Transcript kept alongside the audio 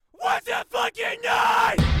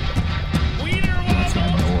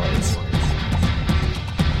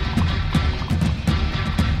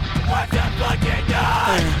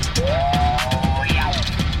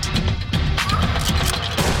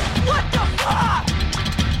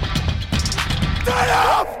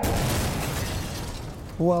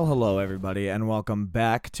Well, hello, everybody, and welcome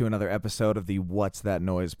back to another episode of the What's That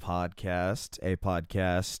Noise podcast, a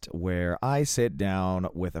podcast where I sit down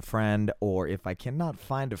with a friend, or if I cannot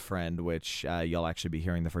find a friend, which you'll actually be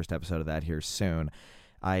hearing the first episode of that here soon,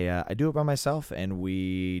 I do it by myself, and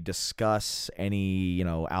we discuss any,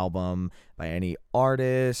 album by any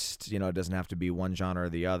artist. It doesn't have to be one genre or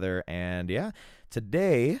the other, and yeah,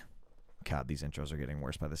 today, God, these intros are getting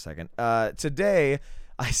worse by the second. Today,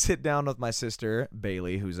 I sit down with my sister,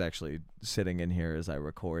 Bailey, who's actually sitting in here as I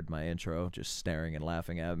record my intro, just staring and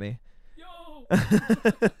laughing at me. Yo!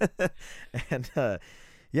 And,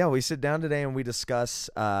 yeah, we sit down today and we discuss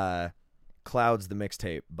Clouds, the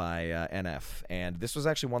Mixtape by NF. And this was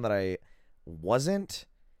actually one that I wasn't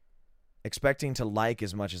expecting to like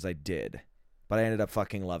as much as I did, but I ended up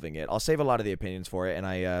fucking loving it. I'll save a lot of the opinions for it,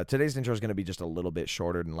 and today's intro is going to be just a little bit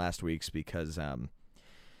shorter than last week's because this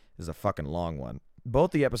is a fucking long one.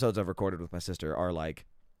 Both the episodes I've recorded with my sister are like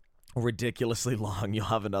ridiculously long. You'll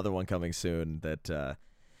have another one coming soon that,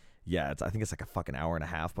 I think it's like a fucking hour and a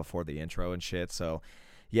half before the intro and shit. So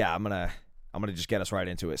yeah, I'm gonna just get us right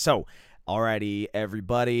into it. So, alrighty,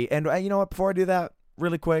 everybody. And you know what, before I do that,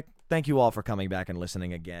 really quick, thank you all for coming back and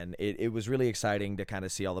listening again. It was really exciting to kind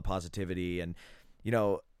of see all the positivity and,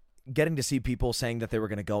 getting to see people saying that they were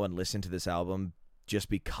going to go and listen to this album just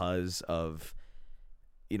because of,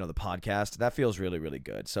 the podcast. That feels really, really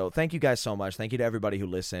good. So thank you guys so much. Thank you to everybody who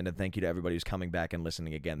listened, and thank you to everybody who's coming back and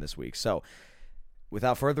listening again this week. So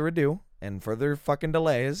without further ado and further fucking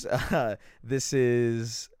delays, this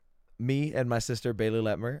is me and my sister, Bailey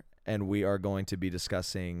Lutmer, and we are going to be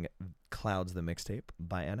discussing Clouds, the Mixtape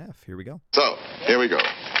by NF. Here we go. So, here we go.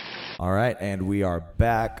 All right, and we are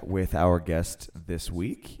back with our guest this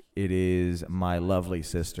week. It is my lovely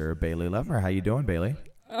sister, Bailey Lutmer. How you doing, Bailey?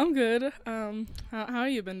 I'm good. How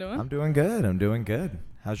you been doing? I'm doing good.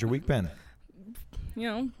 How's your week been?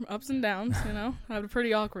 Ups and downs, I had a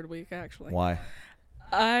pretty awkward week, actually. Why?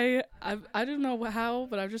 I don't know how,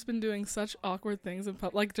 but I've just been doing such awkward things and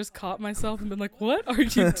just caught myself and been like, what are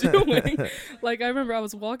you doing? I remember I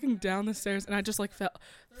was walking down the stairs and I just fell.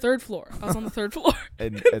 Third floor. I was on the third floor.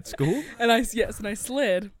 At school? and I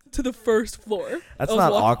slid to the first floor. That's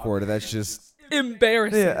not awkward. That's just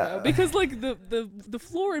embarrassing though, because the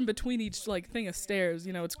floor in between each thing of stairs,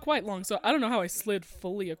 it's quite long. So I don't know how I slid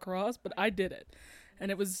fully across, but I did it,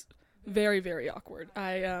 and it was very, very awkward.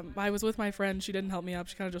 I was with my friend. She didn't help me up.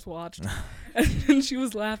 She kind of just watched, and she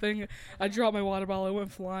was laughing. I dropped my water bottle. It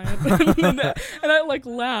went flying, and I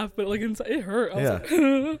laughed, but inside it hurt. I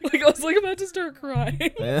was about to start crying.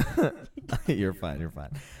 You're fine.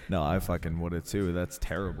 No, I fucking would have too. That's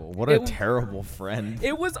terrible. What a terrible friend.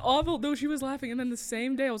 It was awful though. She was laughing, and then the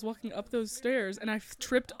same day I was walking up those stairs, and I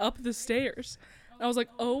tripped up the stairs. I was like,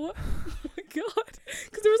 oh my God.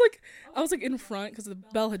 Because there was I was in front because the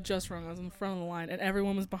bell had just rung. I was in the front of the line and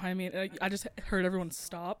everyone was behind me. And I just heard everyone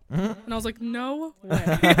stop. And I was like, no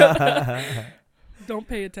way. Don't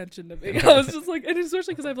pay attention to me. I was just and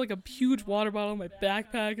especially because I have a huge water bottle in my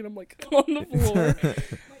backpack and I'm on the floor.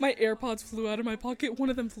 My AirPods flew out of my pocket.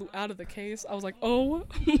 One of them flew out of the case. I was like, oh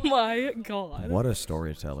my God. What a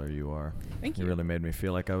storyteller you are. Thank you. You really made me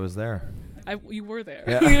feel like I was there. You were there.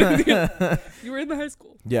 Yeah. You were in the high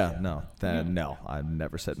school. Yeah, no. I'm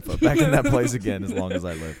never setting foot back in that place again as long as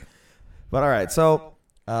I live. But all right, so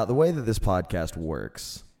the way that this podcast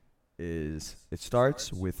works is it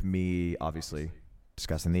starts with me, obviously,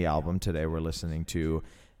 discussing the album. Today we're listening to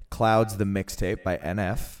Clouds, the Mixtape by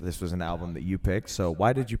NF. This was an album that you picked. So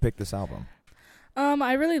why did you pick this album?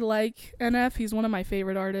 I really like NF. He's one of my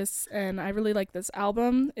favorite artists, and I really like this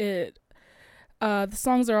album. The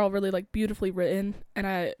songs are all really beautifully written,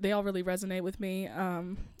 and they all really resonate with me.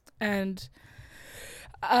 And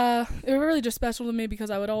they were really just special to me because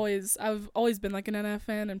I've always been an NF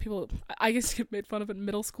fan, and people, I guess, get made fun of in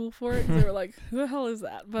middle school for it. They were like, "Who the hell is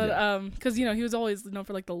that?" But because he was always known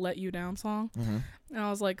for the "Let You Down" song, and I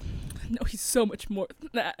was like, "No, he's so much more than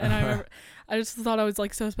that." And I remember, I just thought I was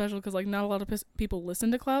so special because not a lot of people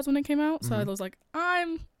listened to Clouds when it came out, so I was like,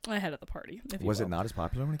 I'm ahead of the party. Was it not as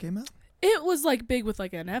popular when it came out? It was big with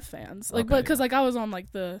NF fans, okay. But because I was on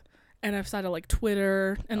the NF side of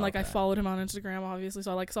Twitter, and okay. I followed him on Instagram, obviously,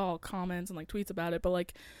 so I saw all comments and tweets about it.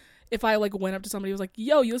 But if I went up to somebody who was like,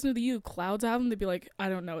 "Yo, you listen to the Clouds album?" They'd be like, "I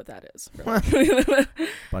don't know what that is."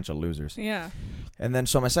 Bunch of losers. Yeah. And then,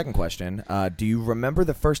 so my second question: do you remember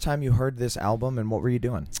the first time you heard this album, and what were you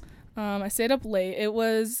doing? I stayed up late.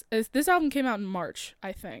 This album came out in March,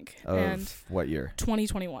 I think. Of what year?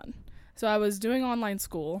 2021. So I was doing online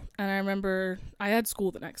school, and I remember I had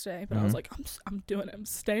school the next day, but I was like, I'm doing it. I'm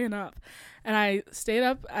staying up, and I stayed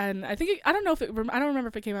up, and I think I don't remember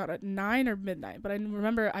if it came out at 9 or midnight, but I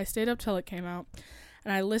remember I stayed up till it came out,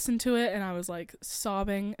 and I listened to it, and I was like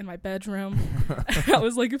sobbing in my bedroom. I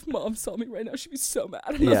was like, if Mom saw me right now, she'd be so mad.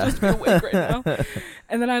 I'm not supposed to be awake right now.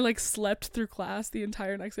 And then I like slept through class the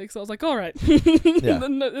entire next day, because I was like, all right,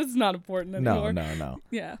 it's not important anymore. No.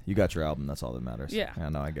 Yeah. You got your album. That's all that matters. Yeah.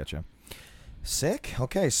 No, I get you. Sick.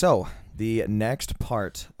 Okay, so the next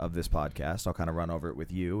part of this podcast, I'll kind of run over it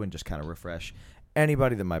with you and just kind of refresh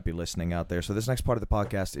anybody that might be listening out there. So this next part of the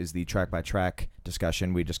podcast is the track-by-track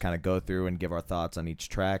discussion. We just kind of go through and give our thoughts on each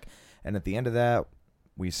track. And at the end of that,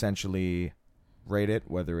 we essentially rate it,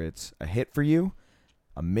 whether it's a hit for you,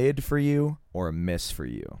 a mid for you, or a miss for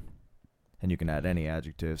you. And you can add any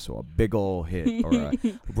adjective, so a big ol' hit, or a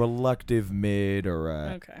reluctive mid, or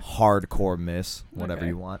a hardcore miss, whatever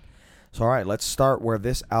you want. So, all right, let's start where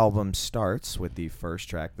this album starts with the first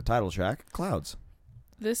track, the title track, Clouds.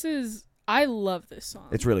 I love this song.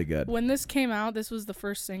 It's really good. When this came out, this was the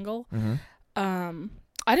first single. Mm-hmm.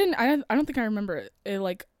 I don't think I remember it.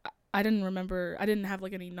 Like, I didn't have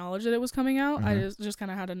like any knowledge that it was coming out. Mm-hmm. I just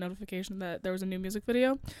kind of had a notification that there was a new music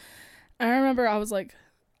video. And I remember I was like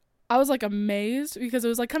amazed, because it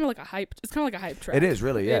was like kind of like a hype. It's kind of like a hype track. It is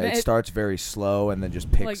really, yeah. It starts very slow and then just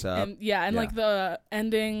picks up. And like the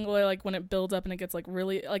ending, like when it builds up and it gets like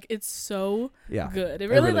really, like it's so good. It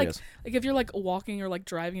really like is. Like if you're like walking or like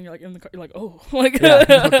driving and you're like in the car, you're like, oh, like yeah,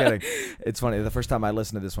 no kidding. It's funny. The first time I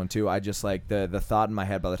listened to this one too, I just like the thought in my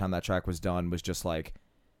head by the time that track was done was just like,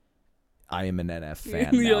 I am an NF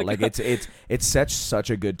fan now. Like it sets such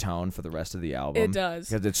a good tone for the rest of the album. It does,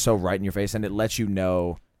 because it's so right in your face and it lets you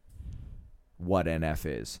know what NF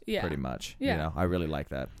is, pretty much. Yeah. You know, I really like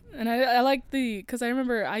that. And I like because I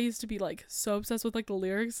remember I used to be like so obsessed with like the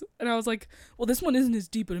lyrics, and I was like, well, this one isn't as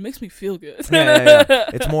deep, but it makes me feel good. Yeah.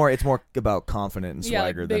 It's more about confident and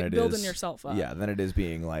swagger than it is building yourself up. Yeah, than it is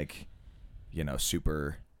being like, you know,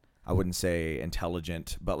 super, I wouldn't say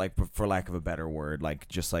intelligent, but like for lack of a better word, like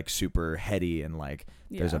just like super heady and like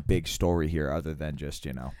there's a big story here other than just,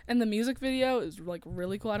 you know. And the music video is like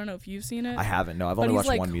really cool. I don't know if you've seen it. I haven't. No, I've only watched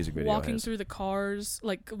one music video. Walking through the cars,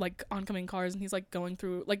 like oncoming cars, and he's like going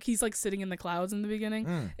through, like he's like sitting in the clouds in the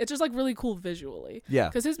beginning. It's just like really cool visually. Yeah.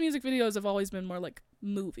 Because his music videos have always been more like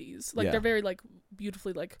movies. Like they're very like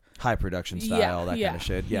beautifully like high production style, that kind of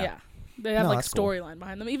shit. Yeah. They have like storyline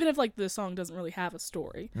behind them. Even if like the song doesn't really have a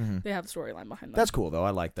story, they have a storyline behind them. That's cool though. I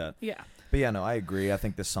like that. Yeah. But yeah, no, I agree. I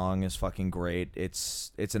think the song is fucking great.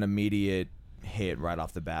 It's an immediate hit right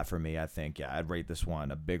off the bat for me. I think, I'd rate this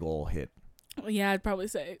one a big ol' hit. Yeah, I'd probably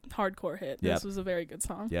say hardcore hit. Yep. This was a very good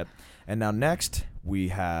song. Yep. And now next we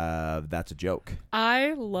have That's a Joke.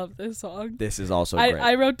 I love this song. This is also great.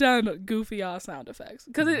 I wrote down goofy ass sound effects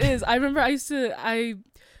because it is. I remember I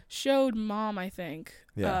showed Mom, I think,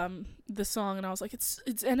 the song, and I was like, it's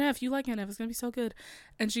NF. You like NF? It's gonna be so good.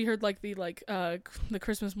 And she heard like the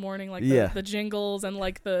Christmas morning, like the jingles and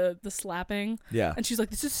like the slapping. Yeah. And she's like,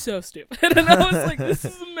 this is so stupid. And I was like, this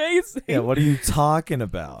is amazing. Yeah. What are you talking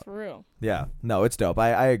about? For real. Yeah. No, it's dope.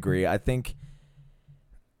 I agree. I think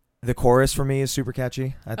the chorus for me is super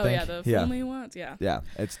catchy. I think. The fool me once. Yeah. Yeah.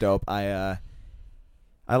 It's dope. I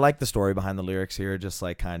like the story behind the lyrics here. Just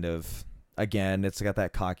like kind of. Again, it's got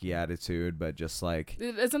that cocky attitude, but just like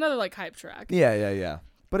it's another like hype track. Yeah.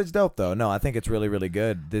 But it's dope though. No, I think it's really, really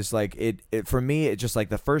good. This like it for me, it just like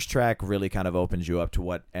the first track really kind of opens you up to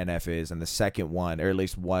what NF is, and the second one, or at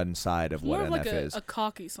least one side of what NF like is. A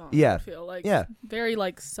cocky song. Yeah, I feel like very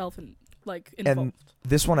like involved. And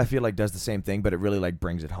this one I feel like does the same thing, but it really like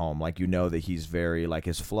brings it home. Like you know that he's very like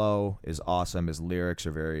his flow is awesome. His lyrics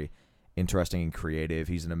are very interesting and creative.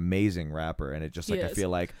 He's an amazing rapper, and it just like I feel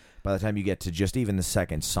like by the time you get to just even the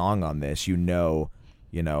second song on this, you know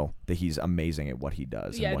that he's amazing at what he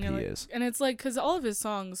does and what he is. And it's like because all of his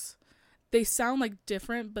songs, they sound like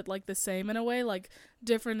different, but like the same in a way. Like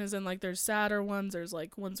different as in like there's sadder ones, there's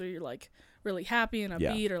like ones where you're like really happy and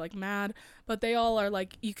upbeat or like mad, but they all are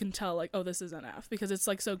like you can tell like, oh, this is NF because it's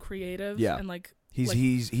like so creative and like.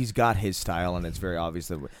 He's got his style, and it's very obvious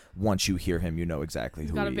that once you hear him, you know exactly who he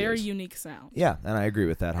is. He's got a very unique sound. Yeah, and I agree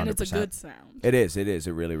with that 100%. And it's a good sound. It is.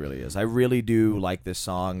 It really, really is. I really do like this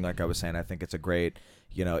song. Like I was saying, I think it's a great,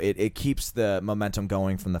 it keeps the momentum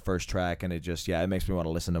going from the first track, and it just, it makes me want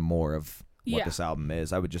to listen to more of what this album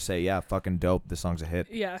is. I would just say, fucking dope. This song's a hit.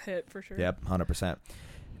 Yeah, hit for sure. Yep, 100%.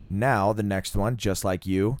 Now, the next one, Just Like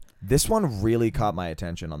You. This one really caught my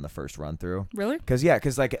attention on the first run through. Really? Because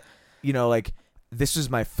this is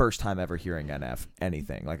my first time ever hearing NF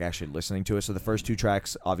anything, like actually listening to it. So the first 2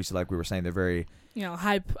 tracks, obviously, like we were saying, they're very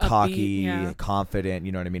hype, cocky, upbeat, confident,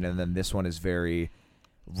 you know what I mean? And then this one is very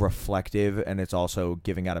reflective, and it's also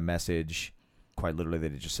giving out a message, quite literally,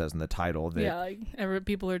 that it just says in the title. That, like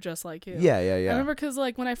people are just like you. Yeah. I remember because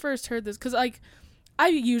like when I first heard this, because like I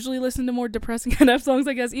usually listen to more depressing NF songs,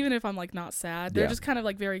 I guess, even if I'm like not sad. They're just kind of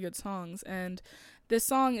like very good songs. And this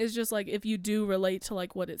song is just like, if you do relate to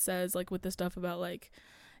like what it says, like with the stuff about like,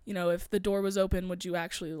 you know, if the door was open, would you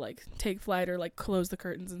actually like take flight or like close the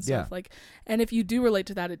curtains and stuff? Like, and if you do relate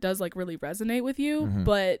to that, it does like really resonate with you.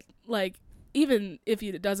 But like, even if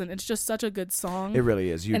it doesn't, it's just such a good song. It really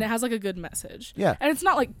is. And it has like a good message. Yeah. And it's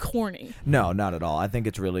not like corny. No, not at all. I think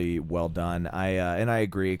it's really well done. And I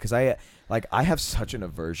agree, because I have such an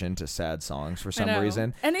aversion to sad songs for some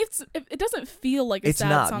reason. And it doesn't feel like a it's sad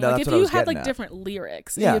not. song. No, like if you had like different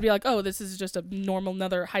lyrics, you'd be like, oh, this is just a normal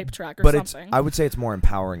another hype track or something. I would say it's more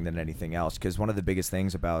empowering than anything else, because one of the biggest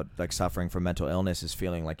things about like suffering from mental illness is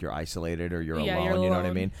feeling like you're isolated or you're alone. You know what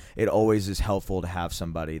I mean? It always is helpful to have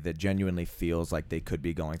somebody that genuinely feels like they could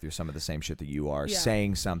be going through some of the same shit that you are,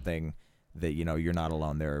 saying something that, you know, you're not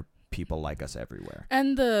alone. There are people like us everywhere.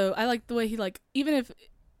 And I like the way he like, even if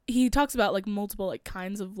he talks about like multiple like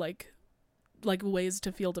kinds of like ways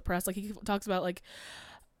to feel depressed. Like he talks about like,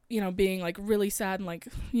 you know, being like really sad and like,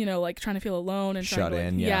 you know, like trying to feel alone and shut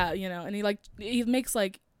in. You know, and he makes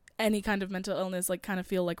like any kind of mental illness like kind of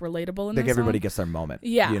feel like relatable in like everybody song. Gets their moment.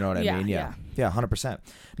 Yeah. You know what I mean? Yeah. 100%.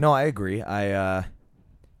 No, I agree.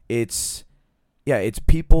 It's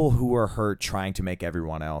people who are hurt trying to make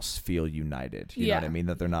everyone else feel united. You know what I mean?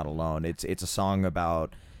 That they're not alone. It's a song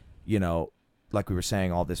about, you know, like we were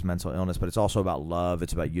saying, all this mental illness, but it's also about love.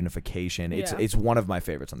 It's about unification. It's one of my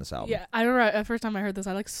favorites on this album. Yeah, I remember the first time I heard this,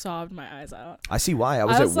 I like sobbed my eyes out. I see why. I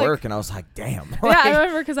was at work and I was like, damn. Yeah, I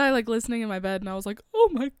remember because I like listening in my bed and I was like, oh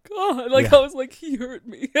my God. Like I was like, he hurt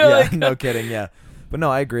me. Like, no kidding. Yeah. But no,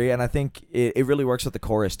 I agree. And I think it really works with the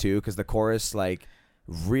chorus too, because the chorus like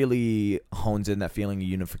really hones in that feeling of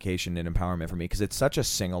unification and empowerment for me, because it's such a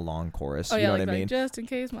sing-along chorus. You know what I mean? Just in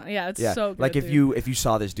case it's so good. Like if you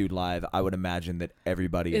saw this dude live, I would imagine that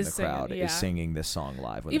everybody in the crowd is singing this song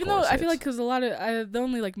live. Even though I feel like, because a lot of the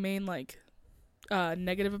only like main like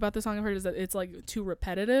negative about the song I've heard is that it's like too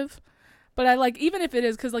repetitive. But I like, even if it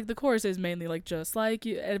is, because like the chorus is mainly like just like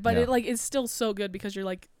you, but it like is still so good because you're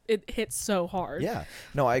like, it hits so hard. Yeah.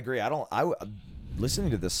 No, I agree.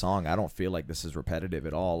 Listening to this song, I don't feel like this is repetitive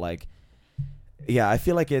at all. Like, I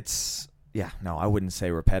feel like it's, I wouldn't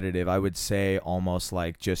say repetitive. I would say almost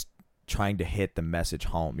like just trying to hit the message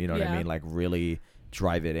home. You know what I mean? Like really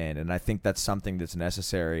drive it in. And I think that's something that's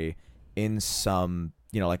necessary in some,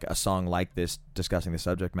 you know, like a song like this discussing the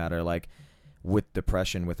subject matter, like with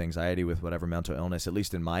depression, with anxiety, with whatever mental illness. At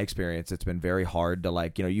least in my experience, it's been very hard to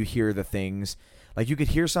like, you know, you hear the things. Like, you could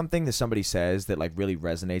hear something that somebody says that, like, really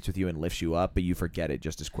resonates with you and lifts you up, but you forget it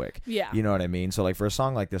just as quick. Yeah. You know what I mean? So, like, for a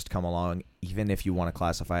song like this to come along, even if you want to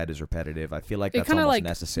classify it as repetitive, I feel like that's almost like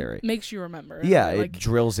necessary. Makes you remember. Yeah, like, it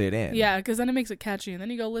drills it in. Yeah, because then it makes it catchy, and then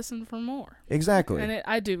you go listen for more. Exactly. And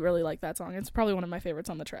I do really like that song. It's probably one of my favorites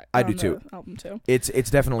on the track. I do, too. Album, too. It's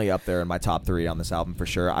definitely up there in my top 3 on this album, for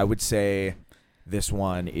sure. I would say this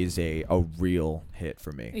one is a real hit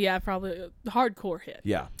for me. Yeah, probably a hardcore hit.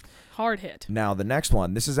 Yeah. Hard hit. Now, the next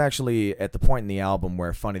one, this is actually at the point in the album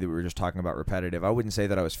where, funny that we were just talking about repetitive. I wouldn't say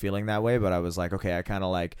that I was feeling that way, but I was like, okay,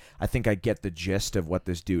 I think I get the gist of what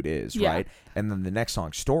this dude is, right? And then the next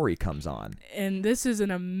song, Story, comes on. And this is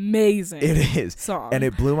an amazing song. And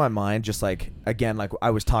it blew my mind, just like, again, like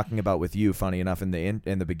I was talking about with you, funny enough, in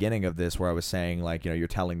the beginning of this, where I was saying, like, you know, you're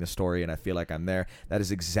telling the story and I feel like I'm there. That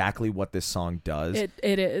is exactly what this song does. It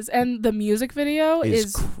is. And the music video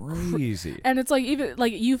is crazy. And it's like, even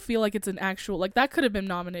like you feel like it's an actual, like that could have been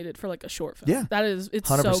nominated for like a short film. Yeah. It's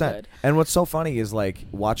 100%. so good. And what's so funny is like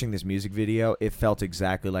watching this music video, it felt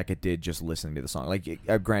exactly like it did just listening to the song.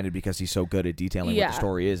 Like, granted, because he's so good at detailing what the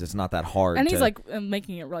story is, it's not that hard. And he's like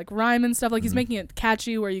making it like rhyme and stuff. Like he's making it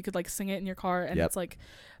catchy where you could like sing it in your car, and it's like,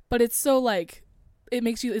 but it's so like, it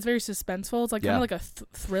makes you, it's very suspenseful. It's like kind of like a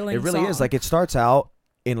thrilling It really song. is. Like, it starts out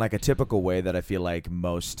in like a typical way that I feel like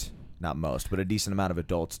not most, but a decent amount of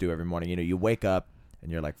adults do every morning. You know, you wake up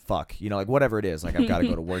and you're like, fuck, you know, like whatever it is, like I've got to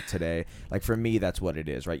go to work today. Like for me, that's what it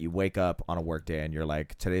is, right? You wake up on a work day and you're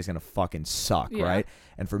like, today's going to fucking suck, right?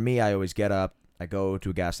 And for me, I always get up, I go to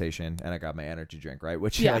a gas station and I got my energy drink, right?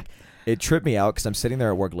 Which like, it tripped me out because I'm sitting there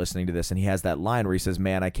at work listening to this, and he has that line where he says,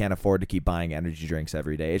 man, I can't afford to keep buying energy drinks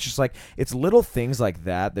every day. It's just like, it's little things like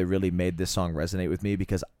that that really made this song resonate with me,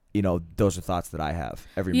 because you know, those are thoughts that I have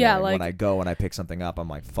every Yeah, morning like- when I go and I pick something up. I'm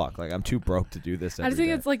like, fuck, like I'm too broke to do this. I Every just think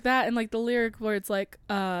day. it's like that, and like the lyric where it's like,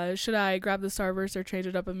 should I grab the Starburst or change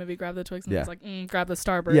it up and maybe grab the Twix? And Yeah. it's like, grab the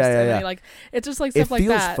Starburst. Yeah, and yeah. then, like it's just like It stuff like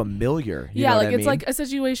feels that. familiar. You Yeah, know like what I it's mean? like a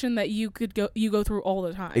situation that you go through all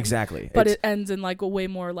the time. Exactly. But It's- it ends in like a way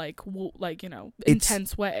more like you know, It's-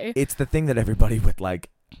 intense way. It's the thing that everybody with like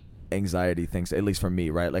anxiety thinks, at least for me,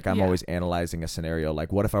 right? Like I'm Yeah. always analyzing a scenario.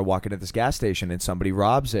 Like, what if I walk into this gas station and somebody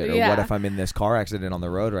robs it? Or Yeah. what if I'm in this car accident on the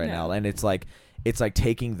road right Yeah. now? And it's like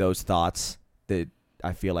taking those thoughts that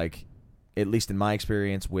I feel like, at least in my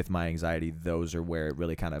experience with my anxiety, those are where it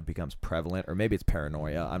really kind of becomes prevalent, or maybe it's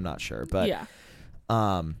paranoia. I'm not sure, but yeah.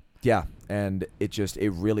 and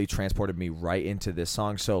it really transported me right into this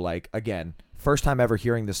song. So like, again, first time ever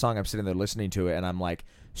hearing this song, I'm sitting there listening to it and I'm like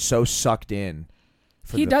so sucked in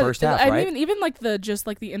for the first half, right? I mean, even like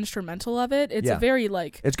the instrumental of it, it's Yeah. a very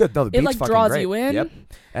like It's good. No, the beat's like fucking draws great. you in. Yep.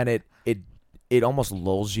 And it almost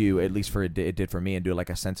lulls you, at least it did for me, into like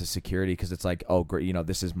a sense of security, because it's like, oh great, you know,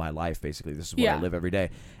 this is my life basically. This is what I Yeah. live every day.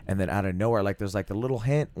 And then out of nowhere, like there's like the little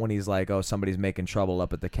hint when he's like, oh, somebody's making trouble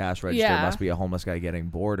up at the cash register. Yeah. It must be a homeless guy getting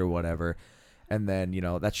bored or whatever. And then, you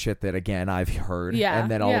know, that's shit that again I've heard. Yeah, And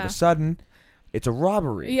then all of yeah. a sudden, it's a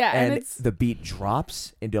robbery. Yeah, and And it's- the beat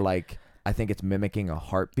drops into like, I think it's mimicking a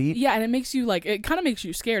heartbeat. Yeah, and it makes you like, it kind of makes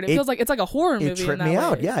you scared. It It- feels like it's like a horror movie. It tripped in that me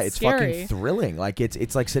out. way. Yeah, it's scary. fucking thrilling. Like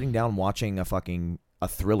it's like sitting down watching a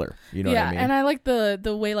thriller. You know yeah, what I mean? and I like the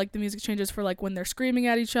way like the music changes for like when they're screaming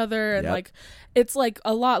at each other, and Yep. like it's like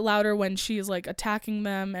a lot louder when she's like attacking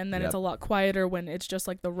them, and then Yep. it's a lot quieter when it's just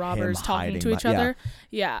like the robbers Him talking hiding to each yeah. other.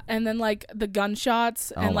 Yeah, and then like the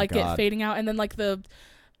gunshots Oh and my like God. it fading out, and then like the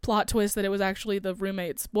plot twist that it was actually the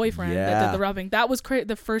roommate's boyfriend that Yeah. did the robbing. That was crazy.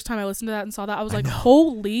 The first time I listened to that and saw that, I was I like, know.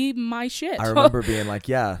 holy my shit. I remember being like,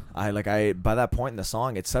 yeah, I by that point in the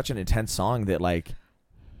song, it's such an intense song that like,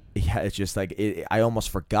 yeah, it's just like I almost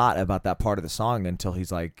forgot about that part of the song until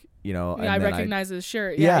he's like, you know, yeah, I and then recognize his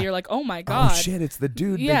shirt. Yeah. Yeah, you're like, oh my god. Oh shit, it's the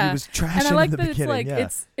dude that Yeah. he was trashing And I like in the that beginning. it's like yeah.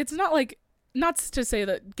 it's not like, not to say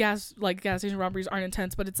that gas station robberies aren't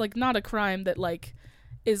intense, but it's like not a crime that like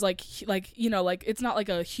is like you know, like it's not like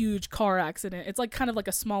a huge car accident. It's like kind of like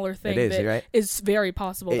a smaller thing It is, that right? is very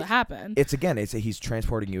possible to happen. It's he's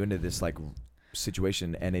transporting you into this like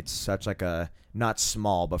situation, and it's such like a, not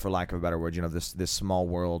small, but for lack of a better word, you know, this small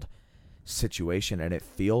world situation, and it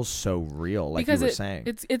feels so real, like because you were saying.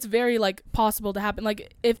 it's very like possible to happen.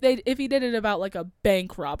 Like if he did it about like a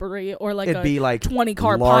bank robbery or like It'd a be like 20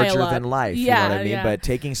 car larger pileup. than life. Yeah, you know what I mean? yeah. But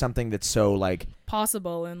taking something that's so like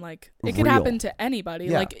possible, and like it could real. happen to anybody.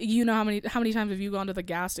 Yeah. Like, you know, how many times have you gone to the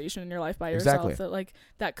gas station in your life by yourself Exactly. that like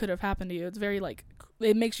that could have happened to you? It's very like,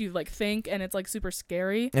 it makes you like think, and it's like super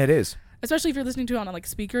scary, it is. especially if you're listening to it on like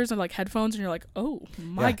speakers and like headphones, and you're like, oh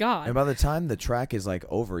my Yeah. god. And by the time the track is like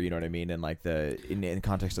over, you know what I mean, and like in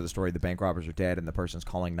context of the story, the bank robbers are dead and the person's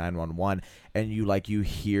calling 911, and you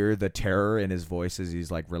hear the terror in his voice as he's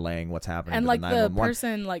like relaying what's happening and to like the the 911.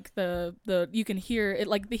 person, like the you can hear it,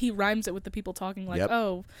 like he rhymes it with the people talking, like, Yep.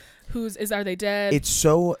 oh, are they dead? It's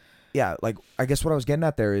so, yeah, like I guess what I was getting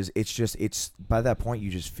at there is it's by that point you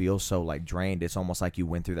just feel so like drained. It's almost like you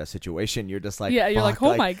went through that situation. You're just like, yeah, you're like,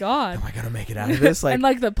 fuck, oh my god. am I gonna make it out of this? Like, and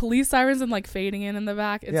like the police sirens and like fading in the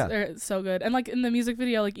back, Yeah. it's so good. And like in the music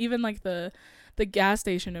video, like even like the gas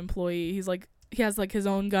station employee, he's like, he has like his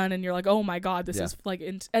own gun, and you're like, oh my god, this Yeah. is like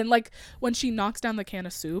and like when she knocks down the can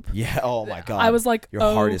of soup, yeah, oh my god, I was like, your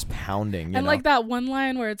oh. heart is pounding. You and know? like that one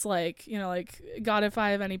line where it's like, you know, like, God, if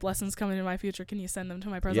I have any blessings coming in my future, can you send them to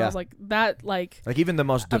my present? Yeah. I was like, that like even the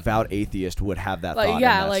most devout atheist would have that like thought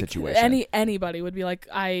yeah, in that like situation. anybody would be like,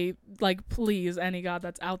 I like, please, any God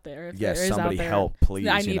that's out there, if Yes, there is somebody out there, help, please.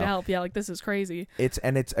 I you need know? help. Yeah, like this is crazy. It's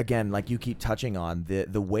again, like you keep touching on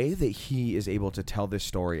the way that he is able to tell this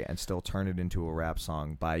story and still turn it into a rap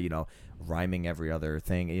song by, you know, rhyming every other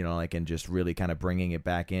thing, you know, like, and just really kind of bringing it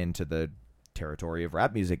back into the territory of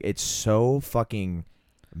rap music. It's so fucking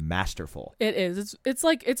masterful. It is. It's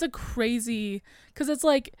like, it's a crazy, because it's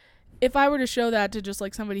like, if I were to show that to just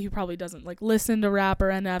like somebody who probably doesn't like listen to rap or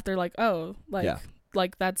NF, they're like, oh, like, Yeah.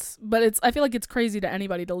 like that's, but it's, I feel like it's crazy to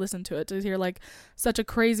anybody to listen to it, to hear like such a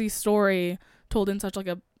crazy story told in such like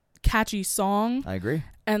a catchy song. I agree.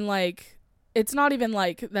 And like, it's not even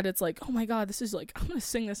like that, it's like, oh my god, this is like, I'm gonna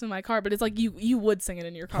sing this in my car, but it's like you would sing it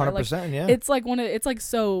in your car. 100%, Like, yeah. it's like it's like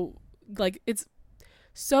so, like, it's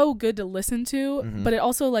so good to listen to, Mhm. but it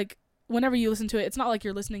also like, whenever you listen to it, it's not like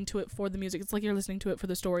you're listening to it for the music, it's like you're listening to it for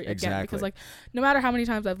the story again. Exactly. Because like, no matter how many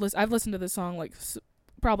times I've listened to this song, like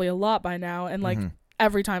probably a lot by now, and like Mhm.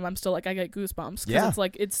 every time I'm still like I get goosebumps because Yeah. it's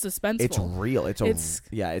like it's suspenseful. It's real.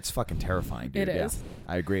 It's fucking terrifying, dude. It is.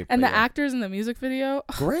 I agree. And the yeah. actors in the music video,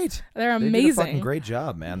 Great. they're They amazing. did a fucking great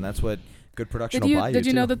job, man. That's what good production will buy you. Did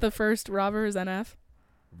you too. know that the first robber is NF?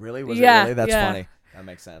 Really? Was Yeah, it really? That's yeah. funny. That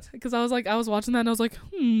makes sense. Because I was watching that and I was like,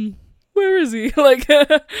 where is he? Like,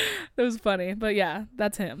 it was funny. But yeah,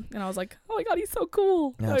 that's him. And I was like, oh my God, he's so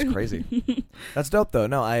cool. Yeah, that's crazy. That's dope, though.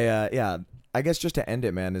 No, I guess just to end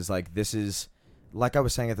it, man, is like, this is, like I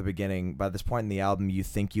was saying at the beginning, by this point in the album, you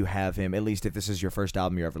think you have him, at least if this is your first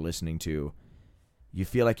album you're ever listening to, you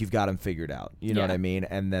feel like you've got him figured out. You know what I mean?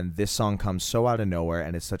 And then this song comes so out of nowhere,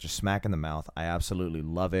 and it's such a smack in the mouth. I absolutely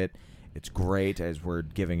love it. It's great as we're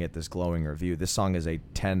giving it this glowing review. This song is a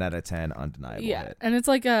 10 out of 10 undeniable hit. And it's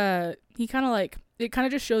like it kind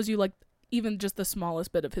of just shows you like even just the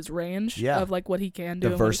smallest bit of his range of like what he can do.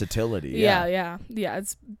 The versatility. Yeah.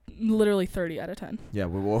 It's literally 30 out of 10. Yeah.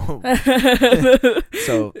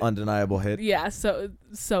 So undeniable hit. Yeah. So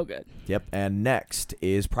good. Yep. And next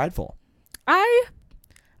is Prideful.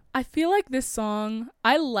 I feel like this song,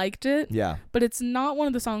 I liked it. Yeah. But it's not one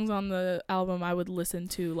of the songs on the album I would listen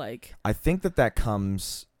to like. I think that's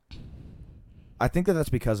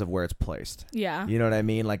because of where it's placed. Yeah. You know what I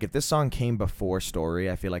mean? Like if this song came before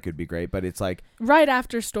Story, I feel like it would be great, but it's like right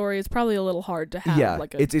after Story, it's probably a little hard to have. Yeah,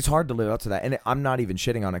 like it's hard to live up to that. And I'm not even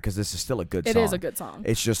shitting on it because this is still a good song. It is a good song.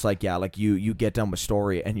 It's just like, yeah, like you get done with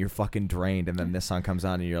Story and you're fucking drained, and then this song comes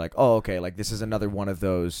on and you're like, oh, okay, like this is another one of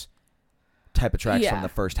those type of tracks from the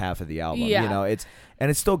first half of the album. You know, it's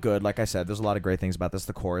still good. Like I said, there's a lot of great things about this.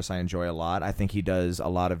 The chorus I enjoy a lot. I think he does a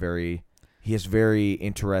lot of he has very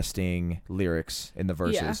interesting lyrics in the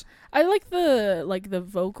verses. Yeah. I like the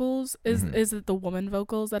vocals. Is it the woman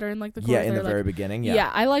vocals that are in like the chorus? Yeah, in the very beginning.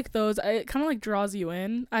 Yeah, I like those. It kind of like draws you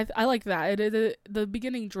in. I like that. The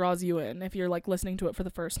beginning draws you in if you're like listening to it for the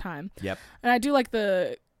first time. Yep. And I do like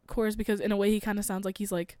the chorus because in a way he kind of sounds like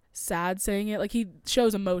he's like sad saying it. Like he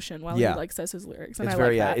shows emotion while he like says his lyrics. And it's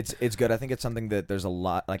very it's good. I think it's something that there's a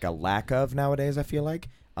lot like a lack of nowadays. I feel like.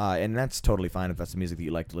 And that's totally fine if that's the music that you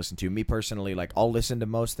like to listen to. Me personally, like I'll listen to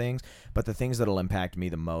most things, but the things that'll impact me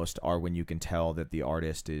the most are when you can tell that the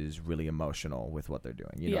artist is really emotional with what they're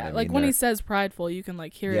doing. You know what I mean? Like when he says prideful, you can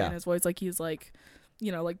like hear it in his voice. Like he's like,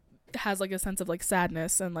 you know, like has like a sense of like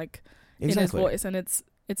sadness and like in his voice, and it's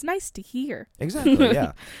nice to hear. Exactly.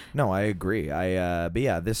 Yeah. No, I agree. But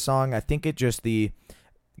yeah, this song, I think it just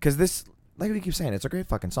because this. Like we keep saying, it's a great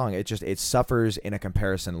fucking song. It suffers in a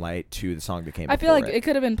comparison light to the song that came before. I feel like it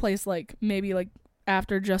could have been placed like maybe like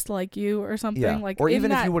after Just Like You or something. Yeah. Like or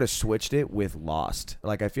even if you would have switched it with Lost.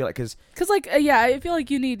 Like I feel like because like I feel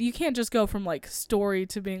like you can't just go from like Story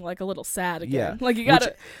to being like a little sad again. Yeah. Like you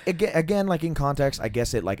gotta again like in context, I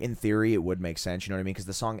guess it like in theory it would make sense. You know what I mean? Because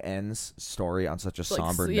the song ends Story on such a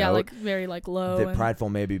somber note. Yeah, like very like low. That Prideful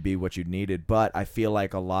maybe be what you needed, but I feel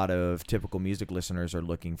like a lot of typical music listeners are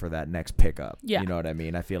looking for that next pickup. Yeah. You know what I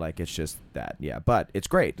mean? I feel like it's just that. Yeah, but it's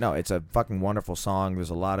great. No, it's a fucking wonderful song.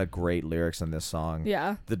 There's a lot of great lyrics in this song.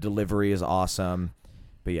 Yeah. The delivery is awesome.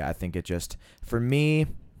 But yeah, I think it just, for me,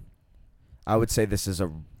 I would say this is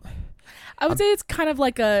I would say it's kind of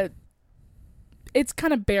like it's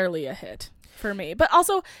kind of barely a hit for me. But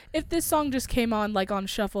also, if this song just came on like on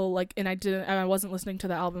shuffle, like, and I wasn't listening to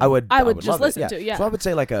the album, I would just listen to it. Yeah. So I would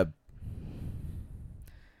say like a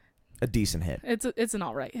decent hit. It's an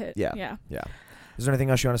all right hit. Yeah. Yeah. Yeah. Is there anything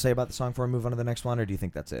else you want to say about the song before we move on to the next one, or do you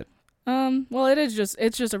think that's it? Well, it's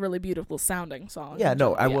just a really beautiful sounding song. Yeah,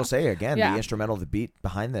 no, I will say again, the instrumental, the beat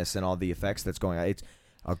behind this, and all the effects that's going on, it's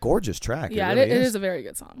a gorgeous track. Yeah, it really is a very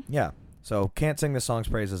good song. Yeah, so can't sing the song's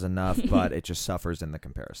praises enough, but it just suffers in the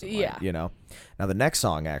comparison. Yeah, you know. Now the next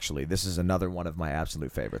song, actually, this is another one of my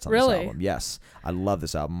absolute favorites on this album. Yes, I love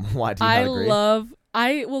this album. Why do you not agree?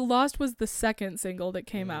 Lost was the second single that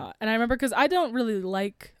came out. And I remember because I don't really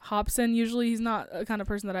like Hobson. Usually he's not a kind of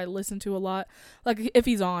person that I listen to a lot. Like if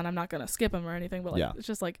he's on, I'm not going to skip him or anything. But like, it's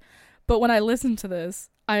just like, but when I listened to this,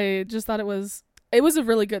 I just thought it was a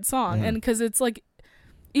really good song. Mm-hmm. And because it's like,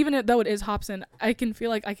 even though it is Hobson, I can feel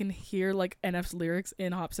like I can hear like NF's lyrics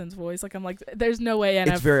in Hobson's voice. Like I'm like, there's no way NF.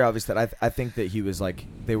 It's very obvious that I think that he was like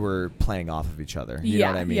they were playing off of each other. You know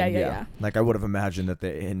what I mean? Yeah. Like I would have imagined that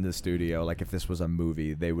in the studio, like if this was a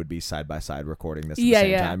movie, they would be side by side recording this at the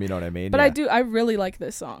same time. You know what I mean? But I really like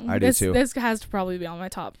this song. I do too. This has to probably be on my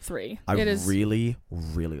top 3. I really,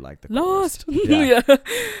 really like the Lost. Yeah.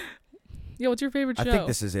 Yeah. What's your favorite show? I think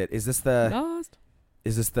this is it. Is this the Lost?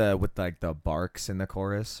 Is this the with like the barks in the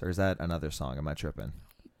chorus, or is that another song? Am I tripping?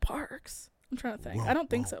 Barks. I'm trying to think. Whoa, I don't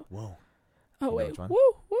think so. Whoa. Oh wait. Woo,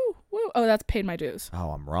 woo, woo. Oh, that's Paid My Dues. Oh,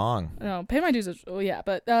 I'm wrong. No, Paid My Dues is. Oh yeah,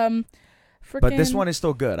 but But this one is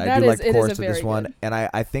still good. I do like the chorus to this one. Good. And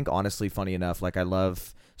I think, honestly, funny enough, like I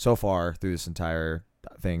love, so far through this entire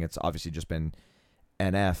thing, it's obviously just been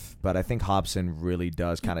NF, but I think Hobson really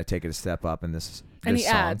does kind of take it a step up in this and he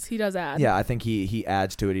song. adds. He does add. Yeah, I think he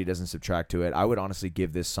adds to it. He doesn't subtract to it. I would honestly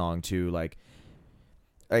give this song to, like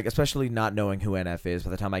especially not knowing who NF is, by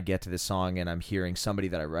the time I get to this song and I'm hearing somebody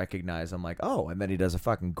that I recognize, I'm like, oh, and then he does a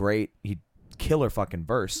fucking killer fucking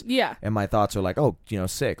verse. Yeah. And my thoughts are like, oh,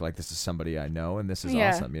 sick. Like, this is somebody I know, and this is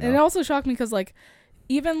awesome. And it also shocked me because, like,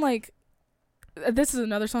 even, like, this is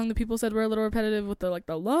another song that people said were a little repetitive with the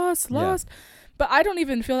lost. But I don't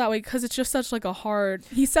even feel that way because it's just such, like, a hard...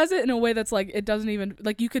 He says it in a way that's, like, it doesn't even...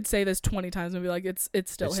 Like, you could say this 20 times and be like, it's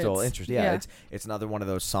still hits. Still interesting. Yeah, it's another one of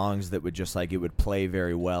those songs that would just, like, it would play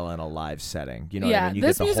very well in a live setting. You know what I mean? You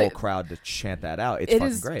get the whole crowd to chant that out. It's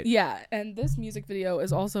fucking great. Yeah, and this music video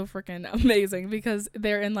is also freaking amazing because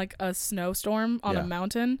they're in, like, a snowstorm on a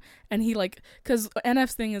mountain, and he, like... Because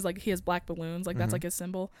NF's thing is, like, he has black balloons. Like, that's, like, his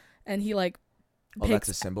symbol. And he, like... that's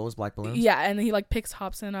a symbol, is black balloons? Yeah, and he, like, picks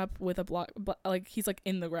Hobson up with a like, he's, like,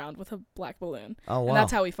 in the ground with a black balloon. Oh, wow. And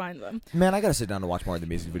that's how he finds them. Man, I gotta sit down and watch more of the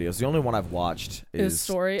music videos. The only one I've watched is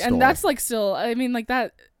Story. And that's, like, still, I mean, like,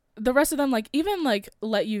 that, the rest of them, like, even, like,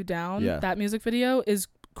 Let You Down, that music video is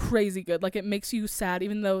crazy good. Like, it makes you sad,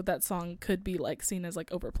 even though that song could be, like, seen as,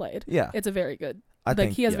 like, overplayed. Yeah. It's a very good,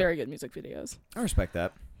 he has very good music videos. I respect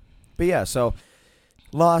that. But yeah, so,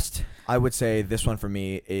 Lost, I would say this one for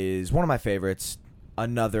me is one of my favorites.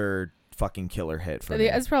 Another fucking killer hit for me.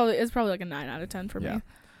 It's probably like a 9 out of 10 for me.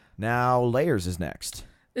 Now, Layers is next.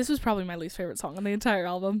 This was probably my least favorite song on the entire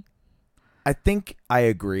album. I think I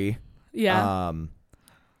agree. Yeah.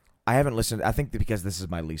 I haven't listened. I think because this is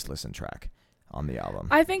my least listened track on the album.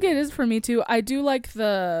 I think it is for me too. I do like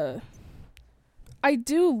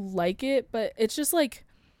it, but it's just like,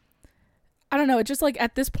 I don't know. It's just like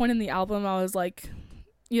at this point in the album, I was like,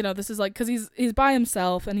 this is like, because he's by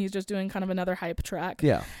himself and he's just doing kind of another hype track.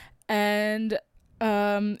 Yeah. And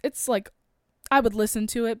it's like, I would listen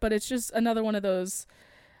to it, but it's just another one of those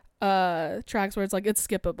tracks where it's like, it's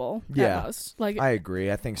skippable. Yeah. At most. Like, I agree.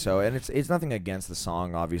 I think so. And it's nothing against the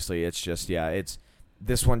song, obviously. It's just,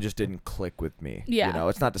 this one just didn't click with me. Yeah.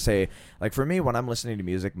 It's not to say, like, for me, when I'm listening to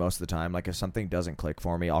music most of the time, like, if something doesn't click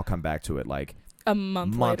for me, I'll come back to it, like, a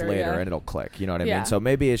month later and it'll click. You know what I mean? So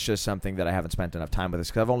maybe it's just something that I haven't spent enough time with this,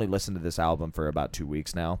 because I've only listened to this album for about 2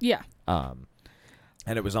 weeks now. Yeah. And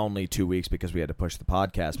it was only 2 weeks because we had to push the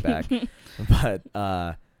podcast back. But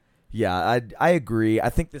I agree. I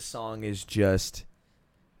think this song is just,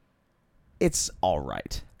 it's all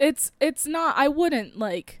right. It's not, I wouldn't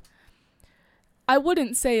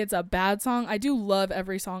say it's a bad song. I do love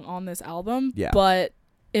every song on this album. Yeah. But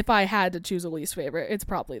if I had to choose a least favorite, it's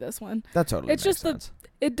probably this one. That totally makes sense.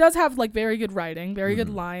 It does have, like, very good writing, very good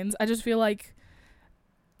lines. I just feel like,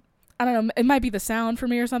 I don't know, it might be the sound for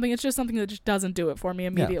me or something. It's just something that just doesn't do it for me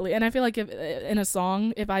immediately. Yeah. And I feel like if in a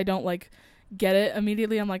song, if I don't, like, get it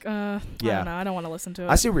immediately, I'm like, I don't know, I don't want to listen to it.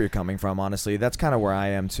 I see where you're coming from, honestly. That's kind of where I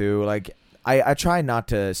am too. Like, I try not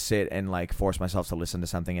to sit and, like, force myself to listen to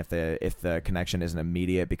something if the connection isn't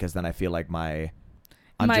immediate, because then I feel like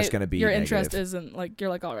I'm just gonna be your negative. Interest isn't, like, you're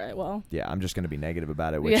like, all right, well, yeah, I'm just gonna be negative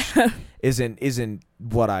about it, which isn't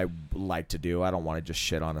what I like to do. I don't want to just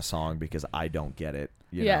shit on a song because I don't get it.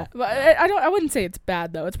 You know? But I wouldn't say it's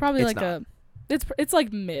bad though. It's probably it's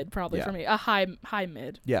like mid probably for me, a high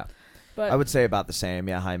mid. Yeah, but I would say about the same.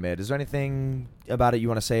 Yeah, high mid. Is there anything about it you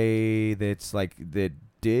want to say that's like that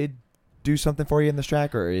did do something for you in this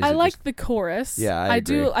track, or is I like the chorus? Yeah, I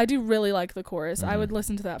do really like the chorus. I would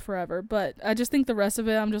listen to that forever, but I just think the rest of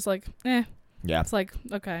it, I'm just like, yeah, it's like,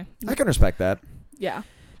 okay, I can respect that. Yeah.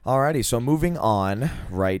 Alrighty, so moving on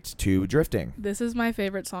right to Drifting. This is my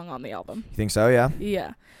favorite song on the album. You think so?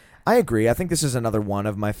 Yeah, I agree. I think this is another one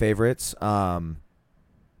of my favorites.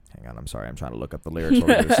 Hang on, I'm sorry. I'm trying to look up the lyrics.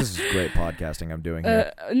 This is great podcasting I'm doing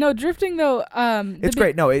here. No, Drifting, though. It's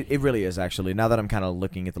great. No, it really is, actually. Now that I'm kind of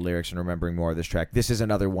looking at the lyrics and remembering more of this track, this is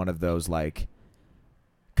another one of those, like,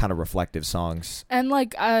 kind of reflective songs. And,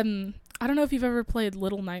 like, I don't know if you've ever played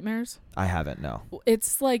Little Nightmares. I haven't, no.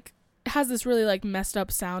 It's, like, it has this really, like, messed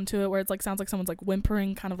up sound to it where it's, like, sounds like someone's, like,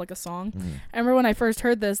 whimpering, kind of like a song. I remember when I first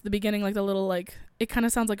heard this, the beginning, like, the little, like, it kind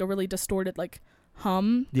of sounds like a really distorted, like,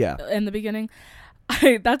 hum in the beginning.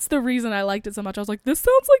 That's the reason I liked it so much. I was like, this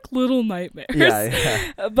sounds like Little Nightmares.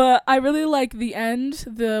 Yeah. But I really like the end,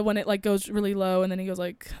 when it, like, goes really low and then he goes,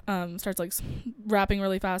 like, starts, like, rapping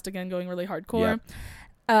really fast again, going really hardcore.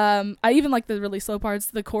 Yep. I even like the really slow parts.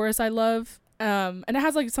 The chorus I love. And it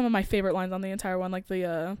has, like, some of my favorite lines on the entire one, like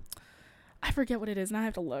the I forget what it is. Now I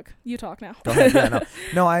have to look. You talk now. Go ahead. Yeah,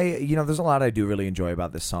 no, there's a lot I do really enjoy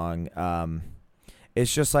about this song.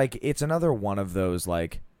 It's just like, it's another one of those,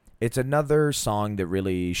 like, it's another song that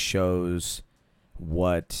really shows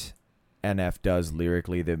what NF does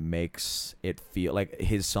lyrically that makes it feel like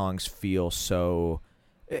his songs feel so,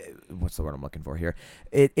 what's the word I'm looking for here?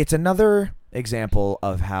 It's another example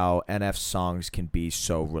of how NF's songs can be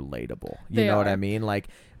so relatable. You know what I mean? Like,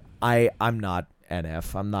 I'm not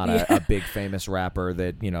NF. I'm not a big famous rapper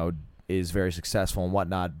that, is very successful and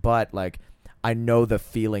whatnot, but like, I know the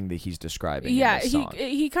feeling that he's describing. Yeah, in this song.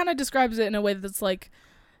 he kind of describes it in a way that's like,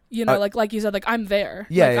 like you said, like I'm there.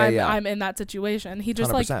 Yeah, like, yeah. I'm in that situation. He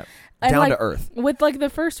just 100%. like down like, to earth. With like the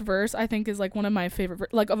first verse, I think is like one of my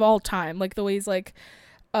favorite like of all time. Like the way he's like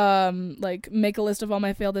make a list of all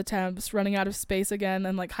my failed attempts, running out of space again,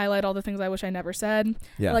 and like highlight all the things I wish I never said.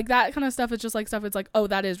 Yeah, like that kind of stuff. It's just like stuff. It's like, oh,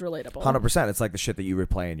 that is relatable. 100%. It's like the shit that you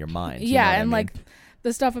replay in your mind. Yeah, and like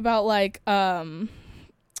the stuff about like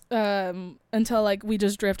until like we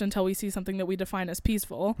just drift until we see something that we define as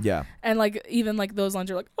peaceful. Yeah. And like even like those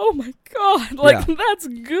lines are like, oh my god, like that's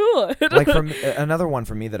good. Like from another one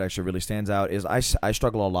for me that actually really stands out is I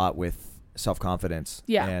struggle a lot with self-confidence.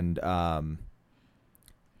 Yeah. And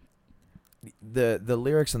the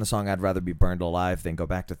lyrics in the song, I'd rather be burned alive than go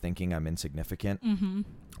back to thinking I'm insignificant. Mm-hmm.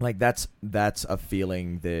 Like that's a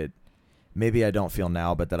feeling that maybe I don't feel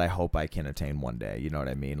now, but that I hope I can attain one day. You know what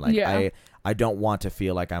I mean? Like I don't want to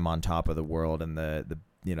feel like I'm on top of the world and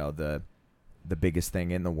the biggest thing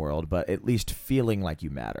in the world, but at least feeling like you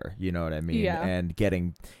matter. You know what I mean? Yeah. And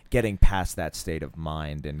getting past that state of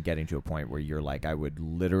mind and getting to a point where you're like, I would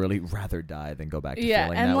literally rather die than go back to feeling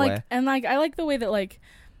that way. And like I like the way that like,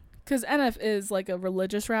 because NF is like a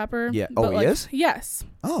religious rapper. Yeah. But, he is? Yes.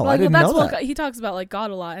 Oh, I didn't know that. He talks about like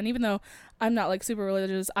God a lot, and even though I'm not like super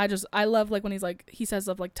religious, I love like when he's like, he says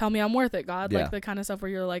stuff like, "Tell me I'm worth it, God." Yeah. Like the kind of stuff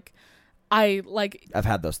where you're like, I've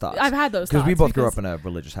had those thoughts. Because we both grew up in a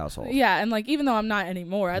religious household. Yeah, and like even though I'm not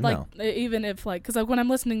anymore, I'd like even if like, because like when I'm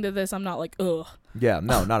listening to this, I'm not like ugh. Yeah,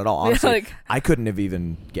 no, not at all. Honestly, like, I couldn't have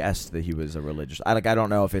even guessed that he was a religious. I don't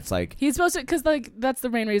know if it's like he's supposed to, because like that's the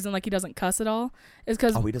main reason like he doesn't cuss at all is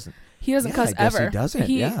because he doesn't cuss I guess ever. He doesn't.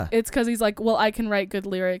 Yeah, it's because he's like, well, I can write good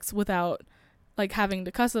lyrics without like having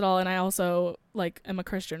to cuss at all, and I also like am a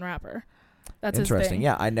Christian rapper. That's interesting.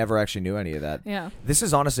 Yeah, I never actually knew any of that. Yeah, this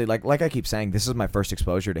is honestly like I keep saying, this is my first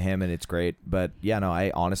exposure to him, and it's great. But yeah, no,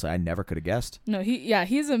 I never could have guessed. No,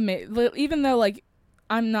 he's amazing. Even though like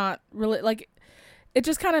I'm not really like, it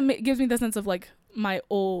just kind of gives me the sense of like my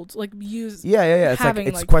old like views. Yeah. It's like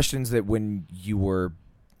it's questions that when you were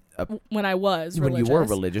when I was when religious, you were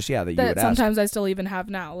religious, that you would sometimes ask. I still even have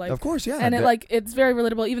now. Like, of course, yeah, and it's very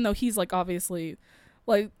relatable, even though he's like obviously.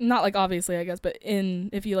 Like, not like obviously, I guess, but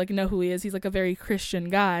if you like know who he is, he's like a very Christian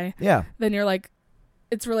guy. Yeah. Then you're like,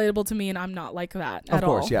 it's relatable to me, and I'm not like that at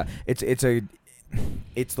all. Of course, yeah.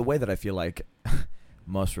 It's the way that I feel like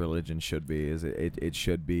most religion should be. Is it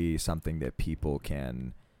should be something that people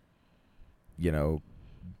can,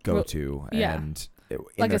 go to and in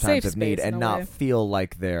like their times of need, and not feel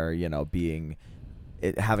like they're being.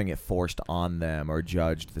 Having it forced on them or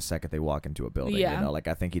judged the second they walk into a building. Yeah. Like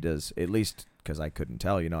I think he does, at least because I couldn't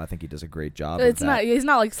tell, I think he does a great job. He's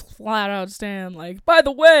not like flat out stand like, by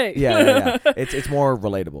the way. Yeah. It's more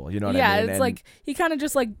relatable. You know what I mean? Yeah, it's like he kind of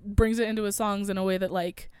just like brings it into his songs in a way that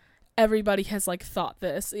like everybody has like thought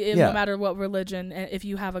this, no matter what religion. And if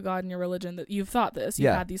you have a God in your religion, that you've thought this,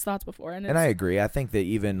 you've had these thoughts before. And I agree. I think that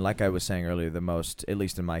even like I was saying earlier, the most, at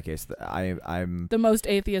least in my case, I'm the most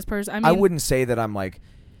atheist person. I mean, I wouldn't say that I'm like,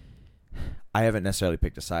 I haven't necessarily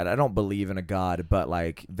picked a side. I don't believe in a God, but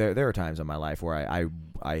like there are times in my life where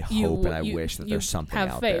I hope and I wish that there's something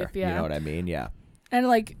out there. Yeah. You know what I mean? Yeah. And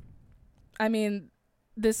like, I mean,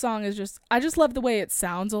 this song is I just love the way it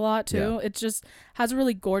sounds a lot too. Yeah. It just has a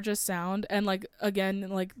really gorgeous sound, and like again,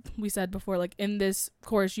 like we said before, like in this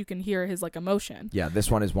chorus you can hear his like emotion. Yeah,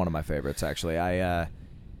 this one is one of my favorites actually.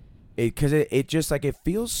 Because it just like, it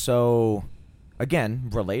feels so, again,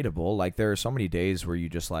 relatable. Like there are so many days where you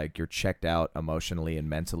just like, you're checked out emotionally and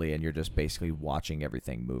mentally, and you're just basically watching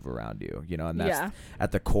everything move around you, and that's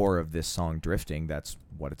at the core of this song, Drifting. That's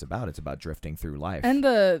what it's about. It's about drifting through life. And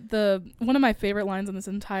the one of my favorite lines on this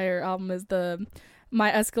entire album is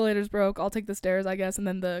my escalator's broke, I'll take the stairs, I guess, and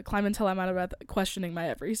then the climb until I'm out of breath, questioning my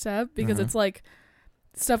every step, because it's like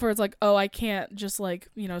stuff where it's like, oh, I can't just like,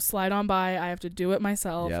 slide on by, I have to do it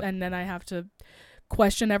myself, and then I have to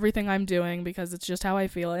question everything I'm doing because it's just how I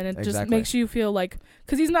feel, and it just makes you feel like,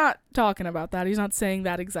 because he's not talking about that, he's not saying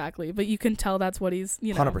that exactly, but you can tell that's what he's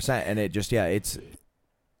 100%. And it just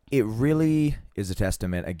it really is a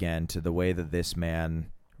testament again to the way that this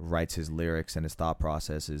man writes his lyrics and his thought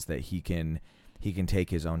process is that he can take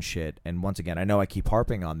his own shit, and once again, I know I keep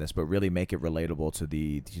harping on this, but really make it relatable to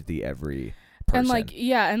the every person. And like,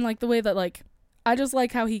 yeah, and like the way that like, I just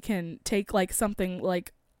like how he can take like something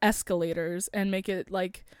like escalators and make it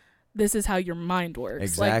like, this is how your mind works.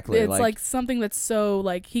 Exactly. Like, it's like something that's so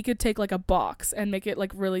like, he could take like a box and make it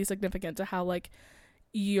like really significant to how like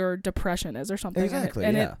your depression is or something. Exactly.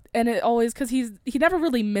 And it always, because he never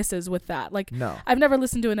really misses with that. Like, no, I've never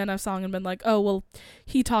listened to an NF song and been like, oh well,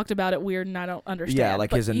 he talked about it weird and I don't understand. Yeah, like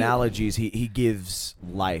but his analogies, he gives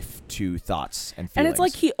life to thoughts and feelings. And it's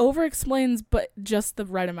like he over explains, but just the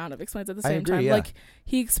right amount of explains at the same time. Yeah. Like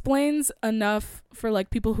he explains enough for like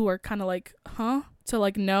people who are kind of like, huh, to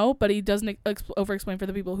like know, but he doesn't over explain for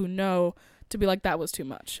the people who know to be like, that was too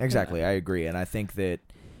much. Exactly. You know? I agree. And I think that,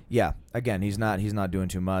 yeah, again, he's not doing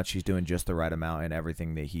too much. He's doing just the right amount in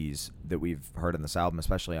everything that we've heard in this album,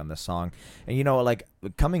 especially on this song. And you know, like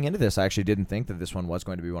coming into this, I actually didn't think that this one was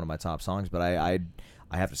going to be one of my top songs, but I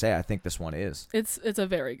have to say I think this one is. It's a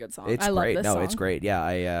very good song. It's I great. love this song. It's great. Yeah,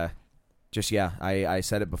 I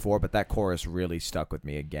said it before, but that chorus really stuck with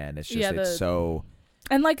me again. It's just it's so.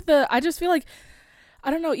 And like I just feel like,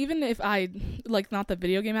 I don't know, even if I like not the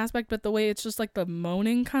video game aspect, but the way it's just like the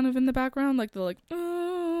moaning kind of in the background, like the like.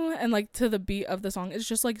 And like to the beat of the song, it's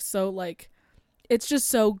just like so like, it's just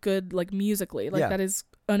so good like musically, like that is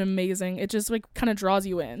an amazing. It just like kind of draws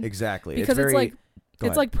you in. Exactly, because it's like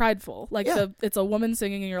like prideful, like it's a woman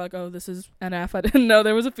singing and you're like, oh, this is NF. I didn't know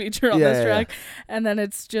there was a feature on this track, and then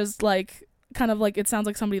it's just like kind of like it sounds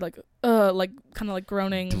like somebody like kind of like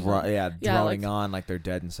groaning, droning on like they're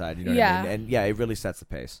dead inside. You know what I mean? And it really sets the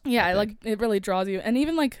pace. Yeah, like it really draws you, and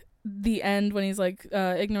even like. The end when he's like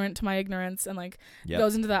ignorant to my ignorance and like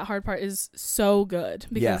goes into that hard part is so good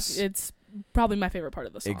because it's probably my favorite part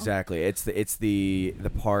of the song. Exactly. It's the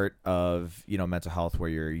part of, you know, mental health where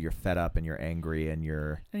you're fed up and you're angry and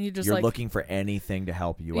you're like, looking for anything to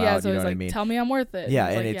help you out. So you know what I mean? Tell me I'm worth it. Yeah,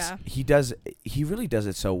 and he really does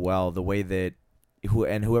it so well. The way that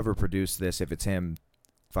whoever produced this, if it's him,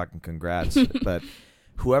 fucking congrats. But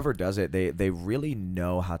whoever does it, they really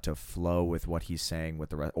know how to flow with what he's saying with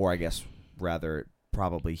the rest, or I guess rather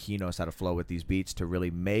probably he knows how to flow with these beats to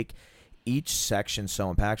really make each section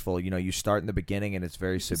so impactful. You know, you start in the beginning and it's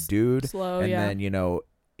very subdued, slow, and then, you know,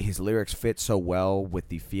 his lyrics fit so well with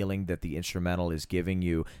the feeling that the instrumental is giving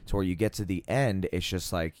you, to where you get to the end, it's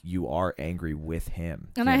just like you are angry with him.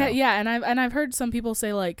 And I've heard some people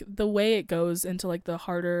say like the way it goes into like the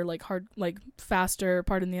harder, like faster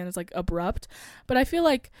part in the end is like abrupt, but I feel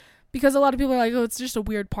like because a lot of people are like, oh, it's just a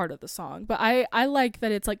weird part of the song, but I like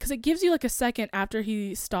that it's like, because it gives you like a second after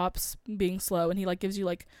he stops being slow and he like gives you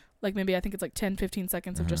like maybe I think it's like 10-15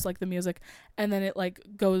 seconds of just like the music, and then it like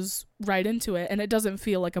goes right into it and it doesn't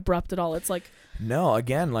feel like abrupt at all. It's like, no,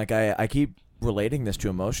 again, like I keep relating this to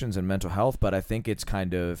emotions and mental health, but I think it's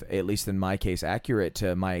kind of, at least in my case, accurate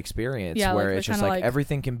to my experience, where it's just like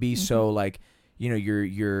everything can be so like, you know,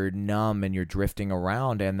 you're numb and you're drifting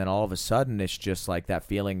around, and then all of a sudden it's just like that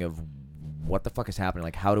feeling of what the fuck is happening?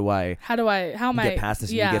 Like how am I get past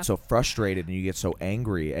this? And you get so frustrated and you get so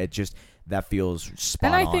angry. It just, that feels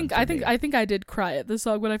spot on. And I think I did cry at the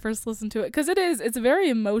song when I first listened to it, because it's a very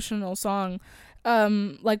emotional song.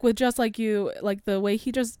 Like with Just Like You, like the way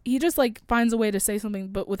he just like finds a way to say something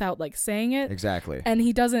but without like saying it. Exactly. And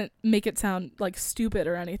he doesn't make it sound like stupid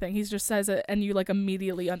or anything. He just says it and you like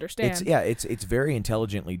immediately understand. It's very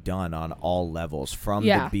intelligently done on all levels, from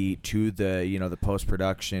the beat to the, you know, the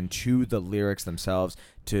post-production to the lyrics themselves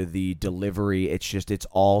to the delivery. It's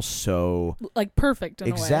all so like perfect in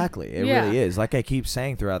exactly a way. It really is. Like I keep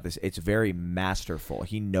saying throughout this, it's very masterful.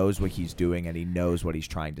 He knows what he's doing and he knows what he's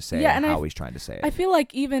trying to say and how he's trying to say it. I feel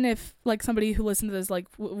like even if like somebody who listened to this like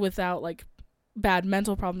without like bad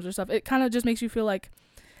mental problems or stuff, it kind of just makes you feel like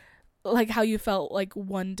how you felt like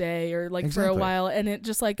one day or like for a while, and it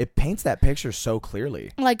just like it paints that picture so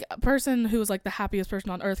clearly. Like a person who was like the happiest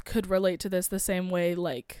person on earth could relate to this the same way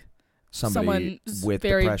like someone with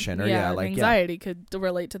very, depression or anxiety could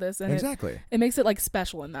relate to this, and it makes it like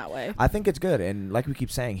special in that way. I think it's good, and like we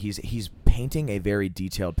keep saying, he's painting a very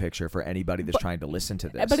detailed picture for anybody that's trying to listen to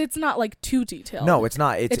this. But it's not like too detailed. No, it's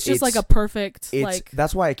not. It's just like a perfect like.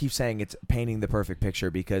 That's why I keep saying it's painting the perfect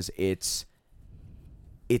picture, because it's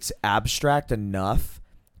abstract enough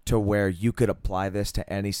to where you could apply this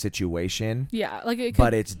to any situation. Yeah, like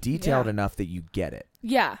but it's detailed enough that you get it.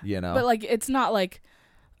 Yeah, you know. But like it's not like,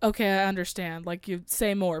 okay, I understand. Like, you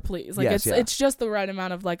say more, please. Like, it's just the right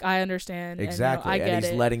amount of like, I understand. Exactly. And, you know, I get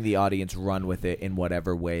he's it. letting the audience run with it in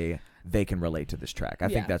whatever way they can relate to this track. I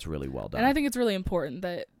think that's really well done. And I think it's really important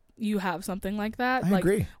that you have something like that. I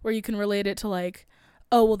agree. Where you can relate it to like,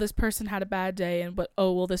 oh well, this person had a bad day, and but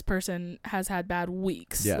oh well, this person has had bad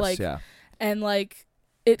weeks. Yes, like, yeah. And like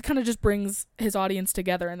it kind of just brings his audience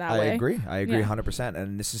together in that way. I agree Yeah. 100%.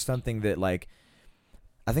 And this is something that, like,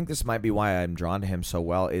 I think this might be why I'm drawn to him so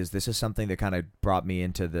well, is this is something that kind of brought me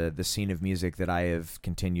into the scene of music that I have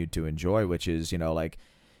continued to enjoy, which is, you know, like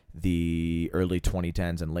the early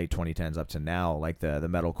 2010s and late 2010s up to now, like the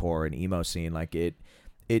metalcore and emo scene. Like it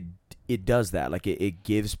does that. Like it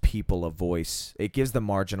gives people a voice. It gives the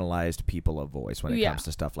marginalized people a voice when it comes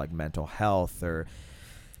to stuff like mental health or,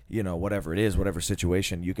 you know, whatever it is, whatever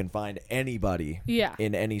situation. You can find anybody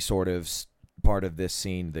in any sort of part of this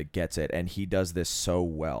scene that gets it, and he does this so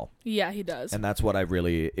well. Yeah, he does. And that's what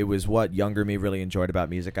it was what younger me really enjoyed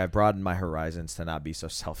about music. I've broadened my horizons to not be so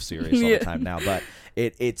self-serious all the time now, but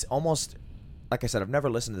it's almost, like I said, I've never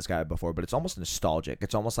listened to this guy before, but it's almost nostalgic.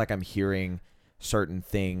 It's almost like I'm hearing certain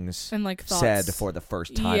things and like thoughts said for the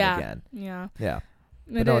first time again. Yeah.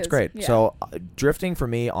 But no, it's great. Yeah. So Drifting, for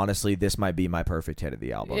me, honestly, this might be my perfect hit of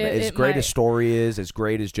the album. As great as Story is, as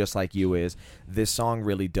great as Just Like You is, this song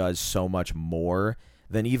really does so much more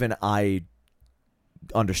than even I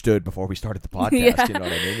understood before we started the podcast. You know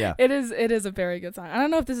what I mean? Yeah. It is a very good song. I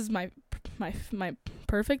don't know if this is my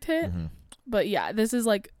perfect hit, but yeah, this is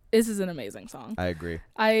an amazing song. I agree.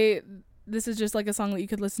 This is just like a song that you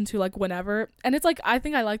could listen to like whenever, and it's like I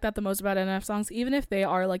think I like that the most about NF songs. Even if they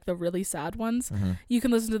are like the really sad ones, you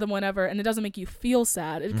can listen to them whenever, and it doesn't make you feel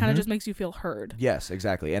sad. It kind of just makes you feel heard. Yes,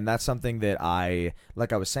 exactly. And that's something that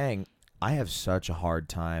like I was saying, I have such a hard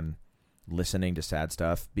time listening to sad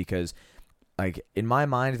stuff because, like, in my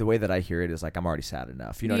mind, the way that I hear it is like I'm already sad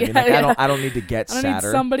enough. You know what I mean? Like, I don't need to get sadder. I don't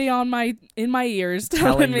need somebody in my ears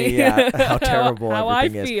telling me how terrible how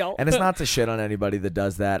everything I feel. is. And it's not to shit on anybody that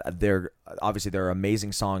does that. There are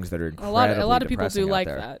amazing songs that are incredibly a lot of people do like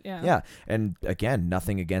there. that. Yeah. Yeah. And again,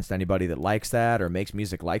 nothing against anybody that likes that or makes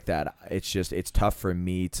music like that. It's just it's tough for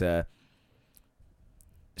me to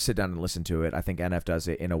sit down and listen to it. I think NF does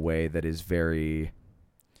it in a way that is very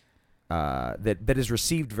that is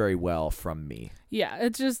received very well from me. Yeah,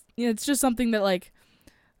 it's just something that, like,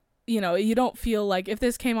 you know, you don't feel like if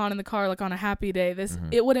this came on in the car like on a happy day,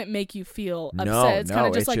 it wouldn't make you feel upset. It's kind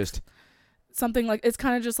of just like something like it's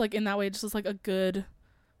kind of just like in that way, it's just like a good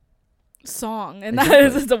song, and that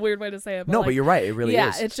is a weird way to say it. But but you're right. It really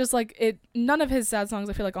is. Yeah, it's just like it. None of his sad songs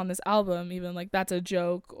I feel like on this album, even like That's a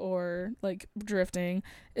Joke or like Drifting,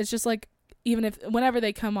 it's just like. Even if whenever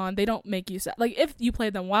they come on, they don't make you sad. Like if you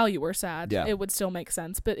played them while you were sad, it would still make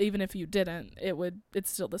sense. But even if you didn't, it's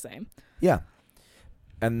still the same. Yeah.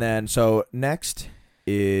 And then so next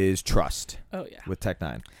is Trust. Oh yeah. With Tech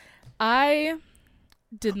Nine. I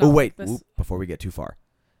did not. Oh wait, like this. Before we get too far,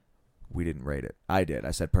 we didn't rate it. I did. I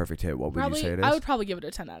said perfect hit. What would you say it is? I would probably give it a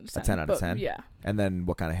 10 out of 10. A 10 out of 10. Yeah. And then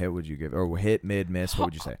what kind of hit would you give? Or hit, mid, miss? What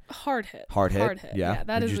would you say? Hard hit. Hard hit. Hard hit. Yeah.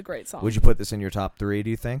 That is a great song. Would you put this in your top 3? Do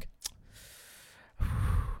you think?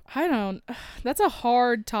 I don't. That's a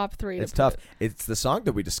hard top 3. It's tough. It's the song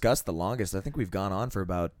that we discussed the longest. I think we've gone on for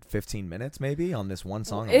about 15 minutes, maybe, on this one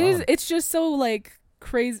song. It is. It's just so like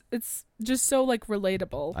crazy. It's just so like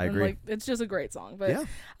relatable. I agree. And, like, it's just a great song. But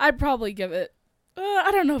I'd probably give it.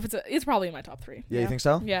 I don't know if it's probably in my top 3. Yeah, you think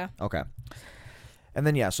so? Yeah. Okay. And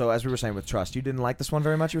then so as we were saying with Trust, you didn't like this one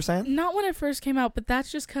very much. You were saying? Not when it first came out, but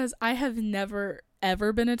that's just because I have never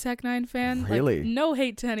ever been a Tech Nine fan. Really? Like, no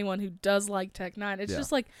hate to anyone who does like Tech Nine. It's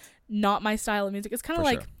just like not my style of music. It's kind of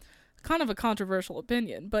like kind of a controversial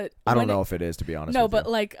opinion, but I don't know if it is, to be honest. No, but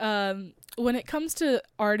like when it comes to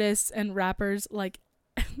artists and rappers like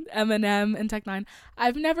Eminem and Tech Nine,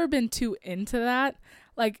 I've never been too into that.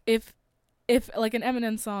 Like if like an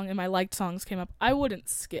Eminem song in my liked songs came up, I wouldn't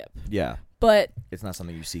skip. Yeah. But it's not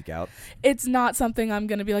something you seek out. It's not something I'm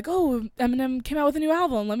gonna be like, oh, Eminem came out with a new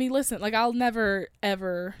album, let me listen. Like I'll never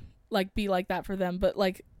ever like be like that for them. But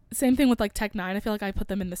like same thing with like Tech Nine. I feel like I put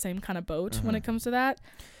them in the same kind of boat when it comes to that.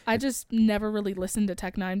 I just never really listened to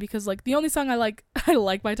Tech Nine because like the only song I like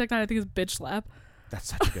by Tech Nine I think is Bitch Slap. That's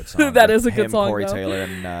such a good song. That is a good song. Corey though. Taylor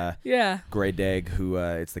and yeah, Gray Degg, who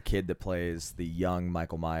it's the kid that plays the young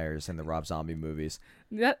Michael Myers in the Rob Zombie movies.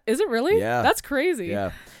 That is it really? Yeah, that's crazy.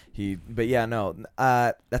 Yeah,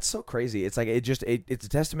 that's so crazy. It's like it's a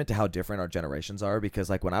testament to how different our generations are. Because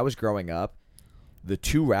like when I was growing up, the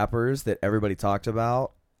two rappers that everybody talked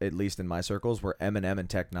about, at least in my circles, were Eminem and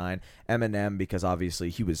Tech Nine. Eminem because obviously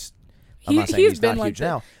he was. I'm not saying he's been not huge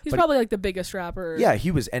now. He's probably like the biggest rapper. Yeah,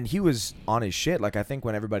 he was on his shit. Like I think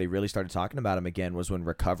when everybody really started talking about him again was when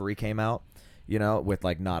Recovery came out, you know, with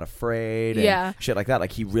like Not Afraid and shit like that.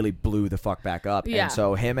 Like he really blew the fuck back up. Yeah. And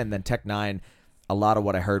so him and then Tech Nine, a lot of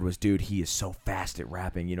what I heard was, dude, he is so fast at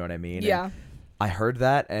rapping, you know what I mean? Yeah. And I heard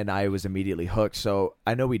that and I was immediately hooked. So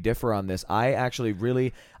I know we differ on this. I actually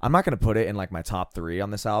I'm not going to put it in like my top 3 on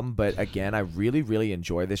this album, but again, I really, really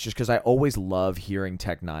enjoy this just because I always love hearing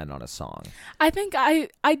Tech Nine on a song. I think I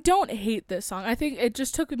don't hate this song. I think it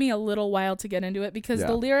just took me a little while to get into it because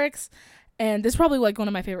the lyrics, and this is probably like one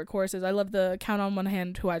of my favorite choruses. I love the count on one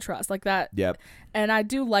hand who I trust, like that. Yep. And I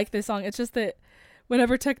do like this song. It's just that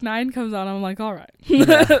whenever Tech Nine comes on, I'm like, all right,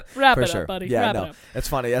 wrap it up, buddy. Yeah, wrap no, it up. it's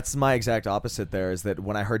funny. That's my exact opposite. There is that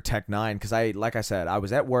when I heard Tech Nine, because like I said, I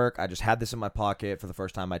was at work. I just had this in my pocket for the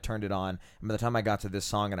first time. I turned it on, and by the time I got to this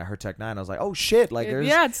song and I heard Tech Nine, I was like, oh shit! Like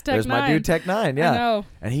it's Tech there's Nine. my dude Tech Nine. Yeah, I know.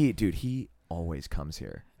 And he always comes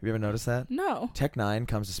here. Have you ever noticed that? No. Tech Nine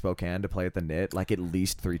comes to Spokane to play at the Knit like at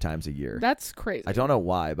least 3 times a year. That's crazy. I don't know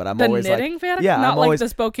why, but I'm the always knitting like, fan? yeah, not I'm like always the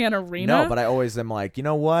Spokane Arena. No, but I always am like, you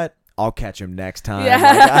know what? I'll catch him next time.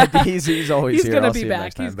 Yeah. Like, he's always he's here. Gonna I'll be see him back.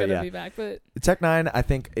 next time. He's gonna be back. But Tech Nine, I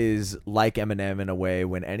think, is like Eminem in a way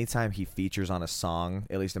when anytime he features on a song,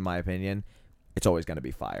 at least in my opinion, it's always going to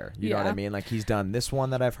be fire. You know what I mean? Like he's done this one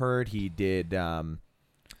that I've heard. He did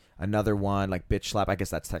another one like Bitch Slap. I guess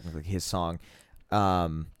that's technically his song.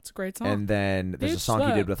 It's a great song. And then there's Bitch a song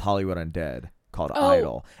Slap. he did with Hollywood Undead called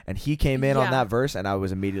Idol, and he came in on that verse, and I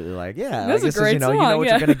was immediately like, yeah, That's this a great is, you know song, what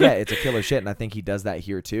you're gonna get. It's a killer shit, and I think he does that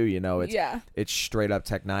here too. You know, it's straight up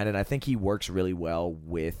Tech Nine, and I think he works really well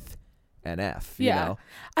with NF. You know?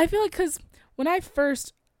 I feel like because when I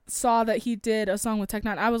first saw that he did a song with Tech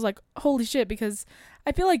Nine, I was like, holy shit, because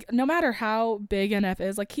I feel like no matter how big NF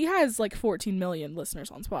is, like he has like 14 million listeners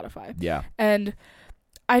on Spotify. Yeah, and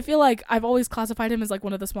I feel like I've always classified him as like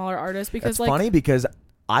one of the smaller artists because it's funny because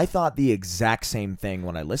I thought the exact same thing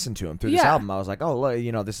when I listened to him through this album. I was like, oh, look,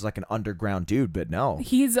 you know, this is like an underground dude, but no.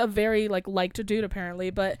 He's a very liked dude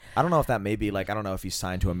apparently, but I don't know if that may be like, I don't know if he's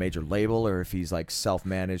signed to a major label or if he's like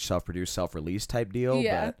self-managed, self-produced, self-released type deal.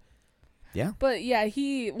 Yeah. But yeah. But yeah,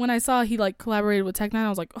 when I saw he like collaborated with Tech Nine, I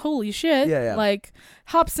was like, holy shit. Yeah. Like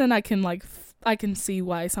Hobson, I can see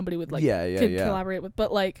why somebody would like could collaborate with,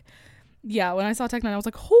 but like. Yeah, when I saw Tech Nine, I was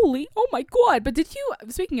like, holy, oh my god. But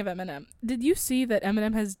speaking of Eminem, did you see that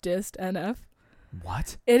Eminem has dissed NF?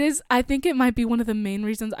 What? I think it might be one of the main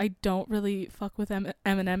reasons I don't really fuck with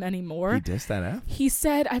Eminem anymore. He dissed NF? He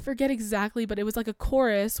said, I forget exactly, but it was like a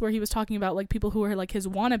chorus where he was talking about like people who are like his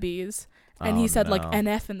wannabes. And he said like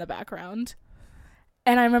NF in the background.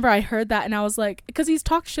 And I remember I heard that and I was like, because he's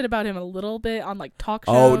talked shit about him a little bit on like talk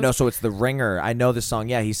shows. Oh, no, so it's The Ringer. I know this song.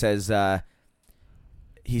 Yeah, he says,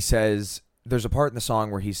 there's a part in the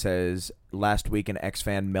song where he says, last week an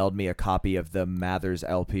ex-fan mailed me a copy of the Mathers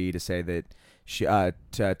LP to say that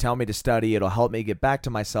to tell me to study, it'll help me get back to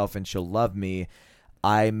myself and she'll love me.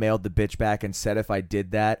 I mailed the bitch back and said if I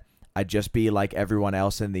did that, I'd just be like everyone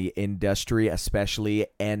else in the industry, especially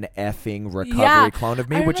NFing recovery clone of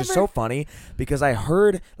me, which is so funny because I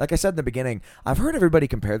heard, like I said in the beginning, I've heard everybody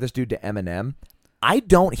compare this dude to Eminem. I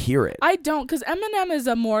don't hear it. I don't, because Eminem is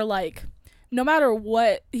a more like, no matter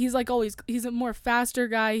what, he's like always, he's a more faster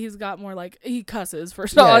guy. He's got more like, he cusses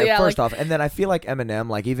first of all. Yeah, first off. And then I feel like Eminem,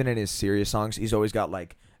 like even in his serious songs, he's always got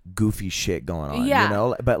like goofy shit going on, you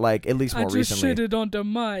know? But like at least more recently. I just shitted on the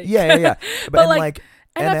mic. Yeah. But like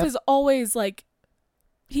NF is always like,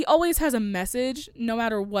 he always has a message no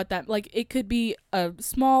matter what that, like it could be a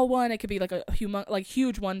small one, it could be like a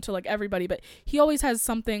huge one to like everybody, but he always has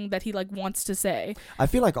something that he like wants to say. I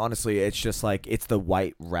feel like honestly it's just like it's the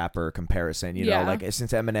white rapper comparison, you know, like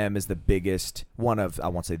since Eminem is the biggest, I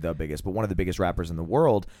won't say the biggest, but one of the biggest rappers in the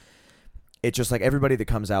world, it's just like everybody that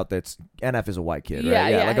comes out that's NF is a white kid,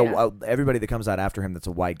 right? Everybody that comes out after him that's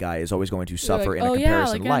a white guy is always going to suffer in a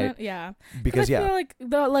comparison light. Because I feel like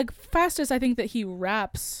the fastest I think that he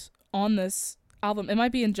raps on this album, it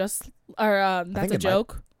might be in That's a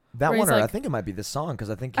Joke. That one, or I think it might be this song because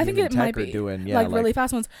I think it might be doing like really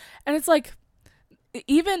fast ones, and it's like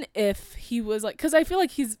even if he was like, because I feel like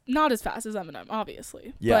he's not as fast as Eminem,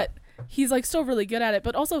 obviously, but he's like still really good at it,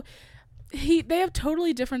 but also. They have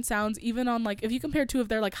totally different sounds even on like if you compare two of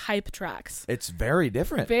their like hype tracks. It's very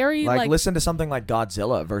different. Very like listen to something like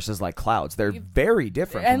Godzilla versus like Clouds. They're very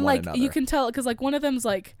different from one another. You can tell because like one of them's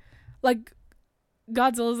like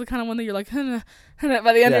Godzilla's the kind of one that you're like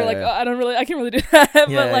by the end you're like oh, I can't really do that.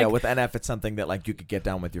 But with NF it's something that like you could get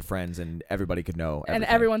down with your friends and everybody could know everything. And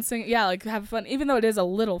everyone's singing like have fun even though it is a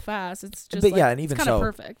little fast. It's just and even it's kind of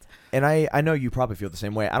perfect. And I know you probably feel the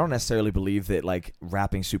same way. I don't necessarily believe that like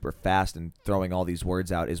rapping super fast and throwing all these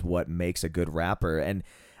words out is what makes a good rapper. And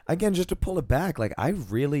again, just to pull it back, like I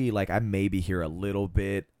really like I maybe hear a little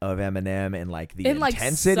bit of Eminem and like the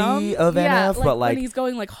intensity of NF, but like when he's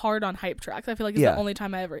going like hard on hype tracks, I feel like it's the only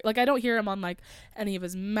time I ever like I don't hear him on like any of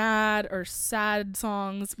his mad or sad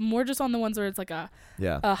songs, more just on the ones where it's like a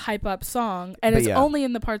hype up song, and it's only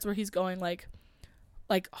in the parts where he's going like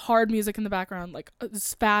hard music in the background, like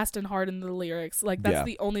it's fast and hard in the lyrics. Like that's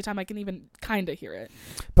the only time I can even kind of hear it.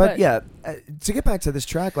 But to get back to this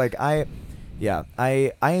track, like I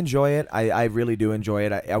enjoy it. I really do enjoy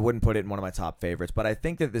it. I wouldn't put it in one of my top favorites, but I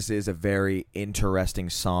think that this is a very interesting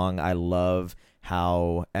song. I love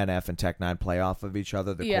how NF and Tech Nine play off of each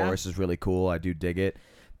other. The chorus is really cool. I do dig it.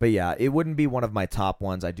 But yeah, it wouldn't be one of my top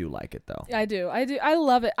ones. I do like it though. I do. I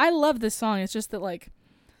love it. I love this song. It's just that like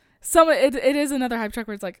it is another hype track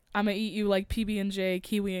where it's like I'm gonna eat you like PB&J,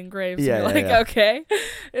 Kiwi, and Grapes. Yeah, and you're like okay.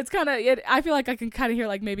 It's kind of I feel like I can kind of hear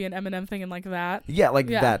like maybe an Eminem thing and like that. Yeah, like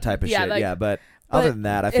that type of shit. Like, but other than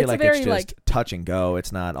that, I feel like it's just like, touch and go.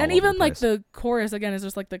 It's not. All and even like the chorus again is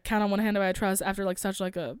just like the count on one hand do I trust after like such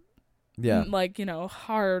like a like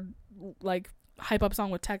hard like hype up song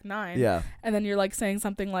with Tech Nine. Yeah. And then you're like saying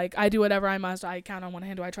something like I do whatever I must, I count on one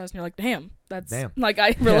hand do I trust, and you're like damn like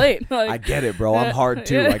I relate. Like, I get it, bro. I'm hard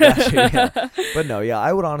too. I got you. Yeah. But no,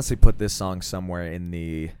 I would honestly put this song somewhere in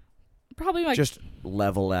the probably like just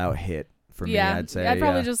level out hit for me. I'd say I'd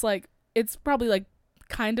probably just like it's probably like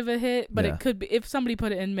kind of a hit, but it could be if somebody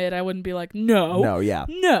put it in mid, I wouldn't be like no.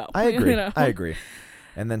 I agree. I agree.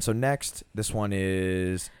 And then so next, this one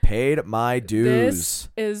is Paid My Dues. This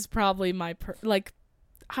is probably my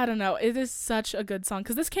I don't know. It is such a good song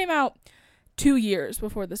because this came out 2 years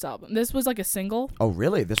before this album. This was like a single. Oh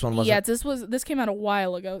really? This one wasn't. Yeah, this came out a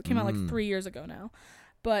while ago. It came out like 3 years ago now,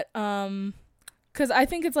 but because I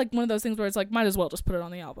think it's like one of those things where it's like might as well just put it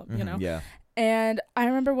on the album, you know? Yeah. And I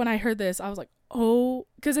remember when I heard this, I was like, oh,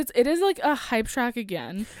 because it is like a hype track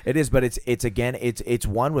again. It is, but it's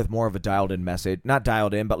one with more of a dialed in message, not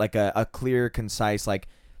dialed in, but like a clear, concise like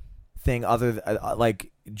thing. Other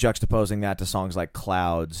like juxtaposing that to songs like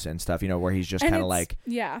Clouds and stuff, where he's just kind of like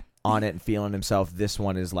on it and feeling himself. This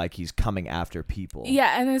one is like he's coming after people.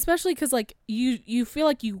 Yeah, and especially because like you feel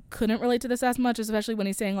like you couldn't relate to this as much, especially when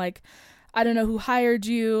he's saying like, I don't know who hired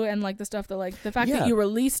you, and like the stuff that like the fact that you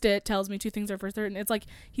released it tells me two things are for certain. It's like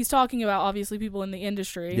he's talking about obviously people in the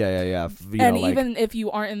industry. Yeah. And even if you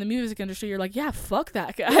aren't in the music industry, you're like, yeah, fuck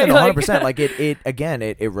that guy. Yeah, no, 100%. Like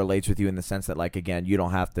it relates with you in the sense that like again, you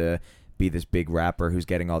don't have to be this big rapper who's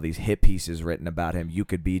getting all these hit pieces written about him. You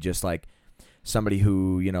could be just like somebody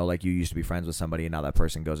who like you used to be friends with somebody, and now that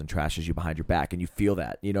person goes and trashes you behind your back, and you feel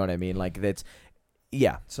that. You know what I mean? Like that's.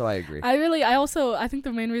 Yeah, so I agree. I think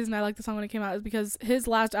the main reason I liked the song when it came out is because his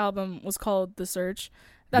last album was called The Search.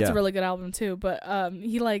 That's a really good album too, but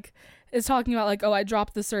he like is talking about like, oh, I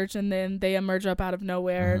dropped the search and then they emerge up out of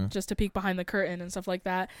nowhere just to peek behind the curtain and stuff like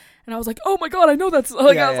that. And I was like, oh my god, I know that's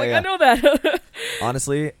like I know that.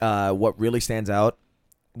 Honestly, what really stands out,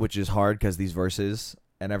 which is hard because these verses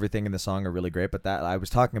and everything in the song are really great, but that I was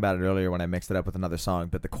talking about it earlier when I mixed it up with another song,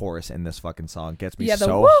 but the chorus in this fucking song gets me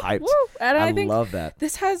so hyped. Woo. And I love that.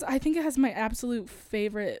 I think it has my absolute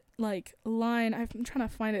favorite like line. I'm trying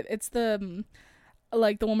to find it. It's the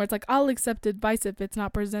like the one where it's like, I'll accept advice if it's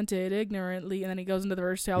not presented ignorantly, and then he goes into the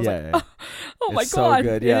verse two. I was like, oh my god, so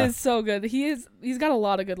good. It is so good. He's got a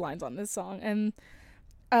lot of good lines on this song, and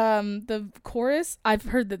the chorus, I've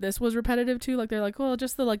heard that this was repetitive too. Like they're like, well,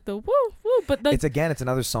 just the like the woo woo, but it's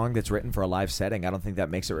another song that's written for a live setting. I don't think that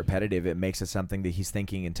makes it repetitive. It makes it something that he's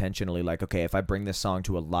thinking intentionally. Like, okay, if I bring this song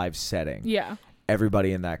to a live setting,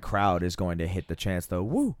 everybody in that crowd is going to hit the chance. The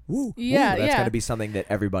woo woo, yeah, woo. That's going to be something that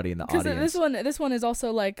everybody in the audience. This one is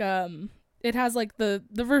also like it has like the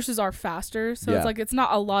verses are faster, so it's like it's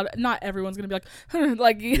not a lot. Not everyone's gonna be like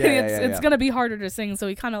like it's gonna be harder to sing. So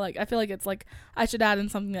he kind of like I feel like it's like I should add in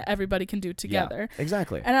something that everybody can do together. Yeah,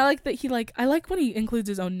 exactly. And I like that I like when he includes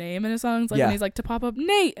his own name in his songs, like when he's like to pop up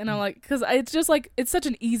Nate, and I'm like because it's just like it's such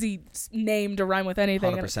an easy name to rhyme with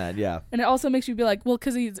anything. 100%, yeah. And it also makes you be like, well,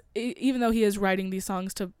 because he's even though he is writing these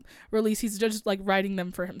songs to release, he's just like writing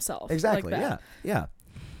them for himself. Exactly. Like Yeah.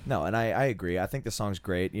 No, and I agree. I think the song's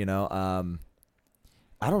great. I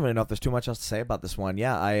don't really know if there's too much else to say about this one.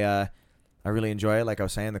 Yeah, I really enjoy it. Like I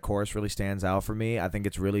was saying, the chorus really stands out for me. I think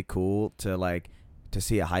it's really cool to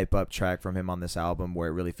see a hype up track from him on this album where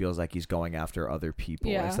it really feels like he's going after other people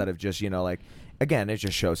instead of just like again, it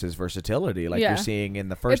just shows his versatility. Like you're seeing in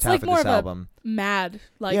the first half of this album, mad.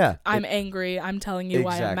 Like I'm angry. I'm telling you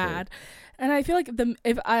why I'm mad. And I feel like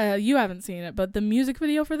if you haven't seen it, but the music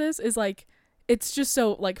video for this is like. it's just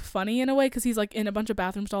so like funny in a way because he's like in a bunch of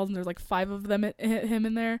bathroom stalls and there's like 5 of them him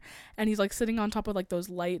in there, and he's like sitting on top of like those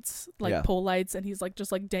lights, like pole lights, and he's like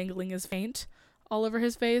just like dangling his paint all over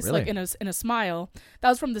his face, Really? like in a smile. That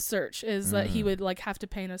was from The Search, is that he would like have to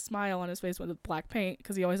paint a smile on his face with black paint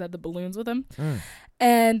because he always had the balloons with him.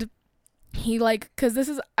 And he like, because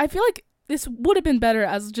I feel like this would have been better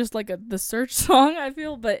as just like The Search song, I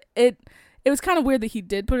feel, but it was kind of weird that he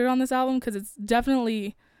did put it on this album because it's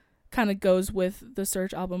definitely kind of goes with The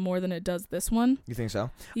Search album more than it does this one. You think so?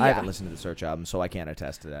 Yeah. I haven't listened to the Search album, so I can't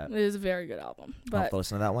attest to that. It is a very good album. But I'll have to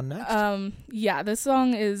listen to that one next. Yeah, this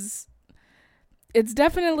song it's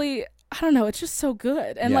definitely, I don't know, it's just so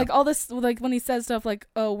good. And like all this, like when he says stuff like,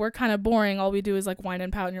 oh, we're kind of boring, all we do is like whine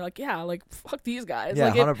and pout, and you're like, yeah, like fuck these guys. Yeah,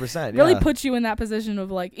 like, 100%. Really puts you in that position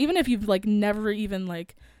of like, even if you've like never even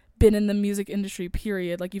like been in the music industry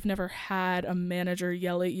period, like you've never had a manager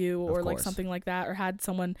yell at you or like something like that, or had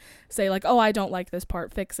someone say like, oh, I don't like this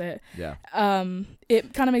part, fix it.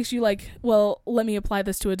 It kind of makes you like, well, let me apply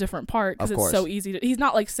this to a different part, because it's so easy to, he's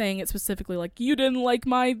not like saying it specifically like, you didn't like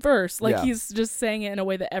my verse, like he's just saying it in a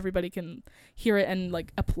way that everybody can hear it and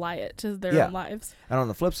like apply it to their own lives. And on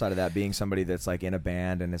the flip side of that, being somebody that's like in a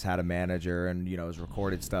band and has had a manager and, you know, has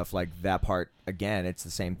recorded stuff, like that part, again, it's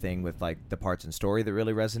the same thing with like the parts and story that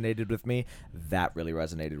really resonated with me. That really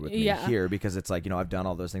resonated with me here, because it's like, you know, I've done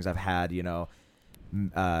all those things. I've had, you know,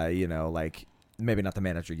 like maybe not the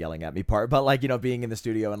manager yelling at me part, but like, you know, being in the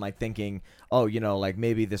studio and like thinking, oh, you know, like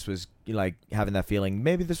maybe this was, like having that feeling,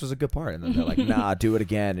 maybe this was a good part, and then they're like, nah, do it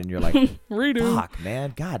again, and you're like, redo. Fuck,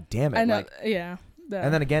 man, god damn it. I know, like, yeah.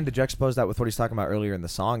 And then again, to juxtapose that with what he's talking about earlier in the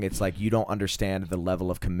song, it's like you don't understand the level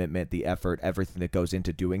of commitment, the effort, everything that goes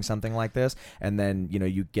into doing something like this. And then, you know,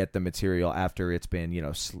 you get the material after it's been, you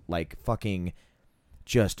know, like fucking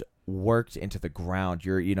just worked into the ground.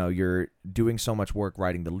 You're doing so much work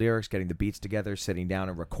writing the lyrics, getting the beats together, sitting down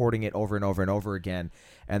and recording it over and over and over again,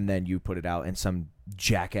 and then you put it out, and some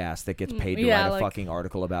jackass that gets paid to write a fucking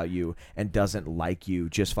article about you and doesn't like you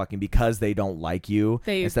just fucking because they don't like you,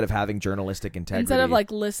 instead of having journalistic integrity, instead of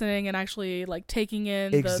like listening and actually like taking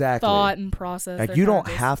in the thought and process. Like, you don't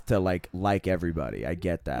have to like everybody, I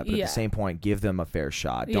get that, but at the same point, give them a fair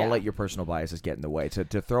shot. Don't let your personal biases get in the way.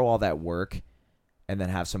 To throw all that work and then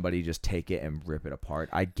have somebody just take it and rip it apart,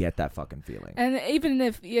 I get that fucking feeling. And even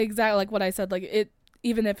if, exactly like what I said, like it,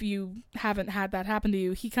 even if you haven't had that happen to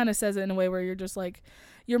you, he kind of says it in a way where you're just like,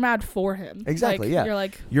 you're mad for him. Exactly, like, yeah. You're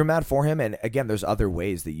like, you're mad for him, and again, there's other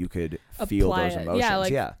ways that you could feel those emotions. Yeah,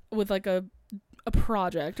 like with like a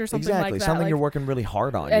project or something like that. Something like, you're working really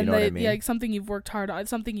hard on, and you know what I mean? Yeah, like something you've worked hard on,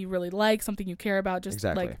 something you really like, something you care about, just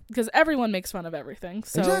exactly. like, because everyone makes fun of everything.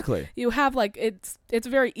 So exactly. You have like, it's a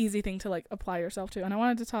very easy thing to like apply yourself to. And I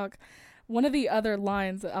wanted to talk, one of the other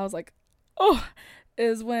lines that I was like, oh,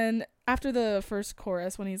 is when after the first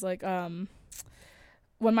chorus, when he's like,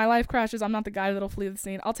 when my life crashes, I'm not the guy that'll flee the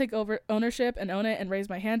scene. I'll take over ownership and own it and raise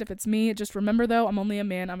my hand if it's me. Just remember though, I'm only a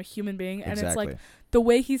man. I'm a human being. And it's like the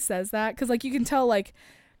way he says that, because like you can tell like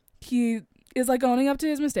he is like owning up to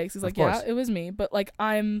his mistakes. He's like, yeah, it was me, but like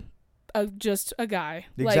I'm just a guy.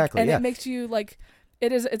 Exactly. Like, and it makes you like,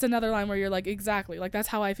 it's another line where you're like, exactly, like that's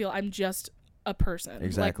how I feel. I'm just a person.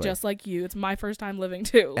 Exactly. Like just like you. It's my first time living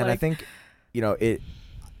too. And like, I think, you know,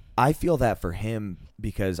 I feel that for him,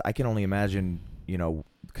 because I can only imagine, you know,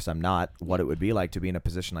 because I'm not, what it would be like to be in a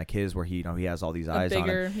position like his, where he, you know, he has all these eyes on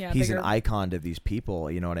him. Yeah, he's an icon to these people,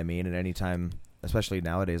 you know what I mean? And anytime, especially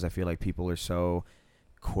nowadays, I feel like people are so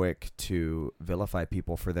quick to vilify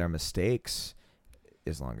people for their mistakes,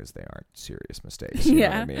 as long as they aren't serious mistakes. You know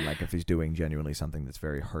what I mean? Like if he's doing genuinely something that's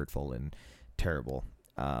very hurtful and terrible.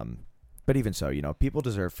 But even so, you know, people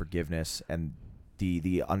deserve forgiveness and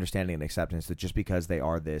the understanding and acceptance that just because they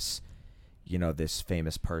are this, you know, this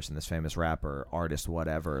famous person, this famous rapper, artist,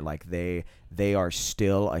 whatever, like they are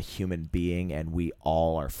still a human being, and we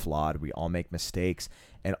all are flawed. We all make mistakes,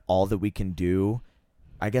 and all that we can do,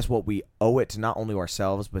 I guess what we owe it to not only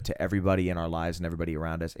ourselves, but to everybody in our lives and everybody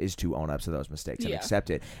around us, is to own up to those mistakes and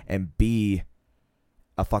accept it and be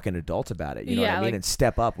a fucking adult about it. You know what I mean? Like, and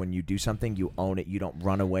step up when you do something, you own it. You don't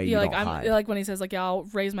run away. You don't hide. Like when he says like, yeah, I'll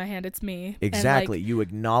raise my hand. It's me. Exactly. Like, you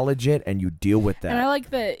acknowledge it and you deal with that. And I like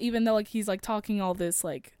that even though like he's like talking all this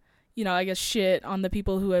like, you know, I guess shit on the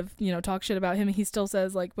people who have, you know, talked shit about him, he still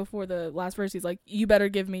says like before the last verse, he's like, you better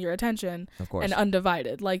give me your attention. Of course. And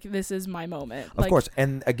undivided. Like this is my moment. Of course.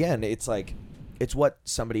 And again, it's like, it's what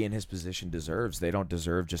somebody in his position deserves. They don't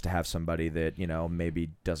deserve just to have somebody that, you know, maybe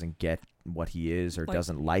doesn't get what he is or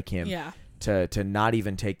doesn't like him to not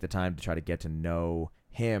even take the time to try to get to know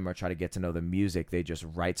him or try to get to know the music. They just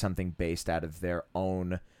write something based out of their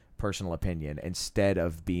own personal opinion instead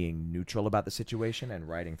of being neutral about the situation and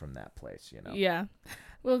writing from that place, you know? Yeah.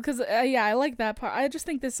 Well, because, I like that part. I just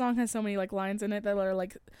think this song has so many, like, lines in it that are,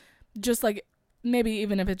 like, just, like, maybe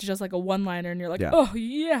even if it's just, like, a one-liner and you're like, oh,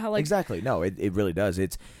 yeah. Like, exactly. No, it really does.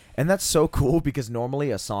 And that's so cool because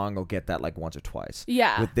normally a song will get that, like, once or twice.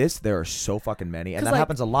 Yeah. With this, there are so fucking many. And that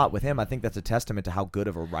happens a lot with him. I think that's a testament to how good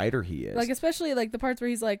of a writer he is. Like, especially, like, the parts where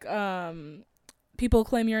he's like, people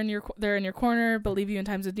claim they're in your corner, but leave you in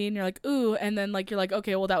times of need, and you're like, ooh, and then, like, you're like,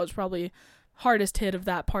 okay, well, that was probably hardest hit of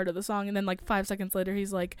that part of the song, and then, like, 5 seconds later,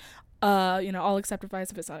 he's like, I'll accept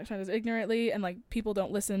advice if it's not explained as ignorantly, and, like, people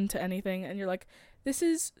don't listen to anything, and you're like, this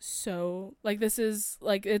is so, like,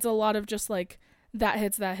 it's a lot of just, like, that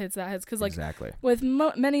hits, because, like, exactly. with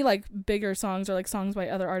many, like, bigger songs or, like, songs by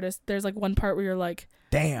other artists, there's, like, one part where you're like,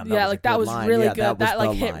 damn, that was really good. That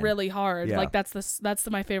like hit line. really hard. Yeah. Like that's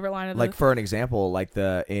my favorite line of the. Like, for an example, like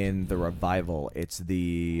in the revival, it's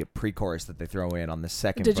the pre-chorus that they throw in on the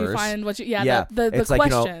second verse. Did you find what you? Yeah. The it's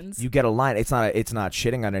questions. Like, you get a line. It's not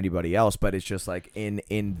shitting on anybody else, but it's just like in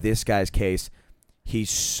this guy's case, he's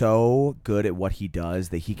so good at what he does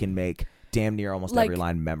that he can make damn near almost every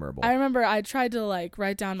line memorable. I remember I tried to, like,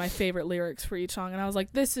 write down my favorite lyrics for each song, and I was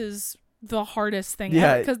like, this is the hardest thing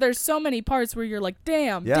ever, because there's so many parts where you're like,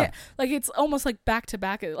 damn, like, it's almost like back to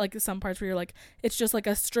back, like some parts where you're like, it's just like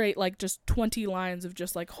a straight, like, just 20 lines of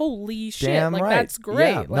just like, holy shit, damn like, right. that's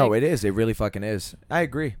great. Yeah. Like, no, it is, it really fucking is. I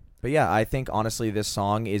agree. But yeah, I think honestly this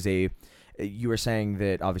song is you were saying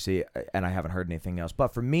that obviously, and I haven't heard anything else, but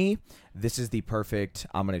for me, this is the perfect,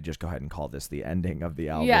 I'm going to just go ahead and call this the ending of the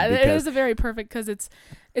album. Yeah, it is a very perfect, because it's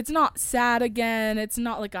not sad again. It's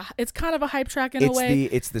not like it's kind of a hype track in a way.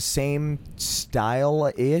 It's the same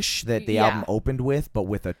style-ish that the album opened with, but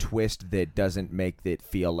with a twist that doesn't make it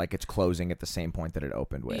feel like it's closing at the same point that it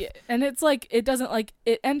opened with. Yeah, and it's like, it doesn't, like,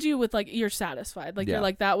 it ends you with, like, you're satisfied. Like, you're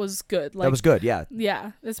like, that was good. Like, that was good, yeah.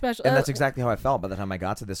 Yeah, especially. And that's exactly how I felt by the time I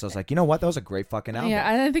got to this. I was like, you know what? That was a great fucking album.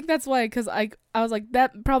 Yeah, and I think that's why, because I was like,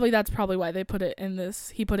 that's probably why they put it in this.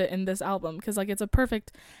 He put it in this album, because, like, it's a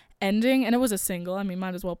perfect ending, and it was a single. I mean,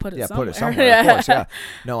 might as well put it somewhere. Put it somewhere, of course, yeah.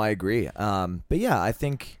 No, I agree. But yeah, I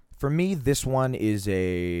think for me, this one is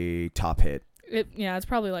a top hit. It's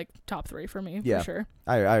probably like top 3 for me, for sure.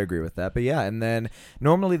 I agree with that. But yeah, and then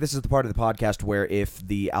normally this is the part of the podcast where if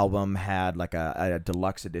the album had like a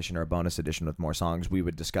deluxe edition or a bonus edition with more songs, we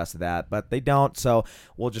would discuss that, but they don't. So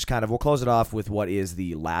we'll close it off with what is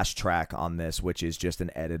the last track on this, which is just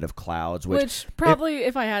an edit of Clouds, which probably,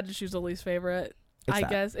 if I had to choose a least favorite, I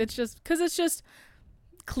guess it's just because it's just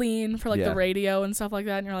clean for, like, the radio and stuff like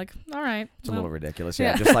that, and you're like, all right, it's a little ridiculous.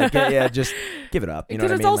 Just like just give it up, you know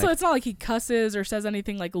what I mean? Because it's also, it's not like he cusses or says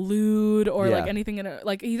anything like lewd or like anything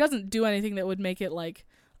like, he doesn't do anything that would make it like,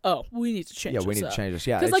 oh, we need to change this. We need to change this.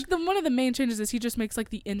 Yeah, because, like, one of the main changes is he just makes,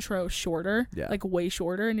 like, the intro shorter, like, way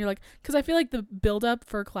shorter, and you're like, because I feel like the build up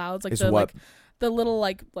for Clouds, like, the little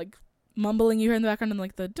like mumbling you hear in the background, and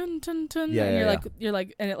like the dun dun dun, and you're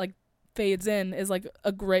like and it like fades in, is like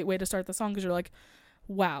a great way to start the song, because you're like,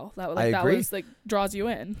 wow, that was like, draws you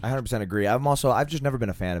in. I 100% agree. I've just never been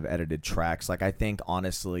a fan of edited tracks. Like, I think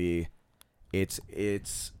honestly, it's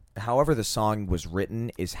however the song was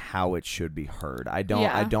written is how it should be heard. I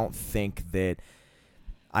don't think that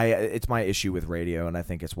it's my issue with radio, and I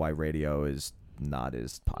think it's why radio is not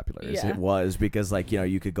as popular as it was, because, like, you know,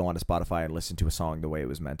 you could go onto Spotify and listen to a song the way it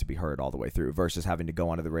was meant to be heard all the way through, versus having to go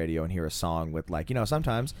onto the radio and hear a song with, like, you know,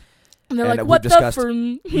 sometimes. And they're like, what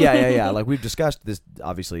the yeah. Like, we've discussed this,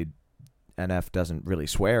 obviously, NF doesn't really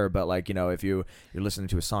swear, but, like, you know, if you're listening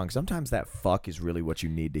to a song, sometimes that fuck is really what you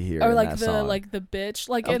need to hear. Or, in like, that song. like, the bitch.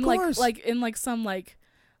 Like, of in, course. like, some, like,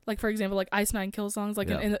 for example, like, Ice Nine Kills songs, like,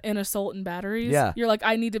 in Assault and Batteries. Yeah. You're like,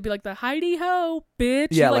 I need to be like the Heidi Ho, bitch.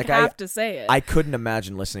 Yeah, you, like have to say it. I couldn't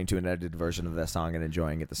imagine listening to an edited version of that song and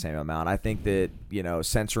enjoying it the same amount. I think that, you know,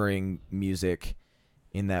 censoring music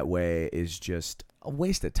in that way is just a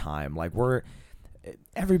waste of time. Like,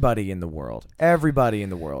 everybody in the world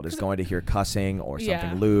is going to hear cussing or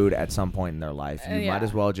something lewd at some point in their life. You might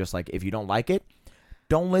as well just, like, if you don't like it,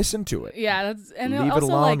 don't listen to it. Yeah, and leave it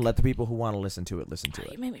alone. Like, let the people who want to listen to it listen to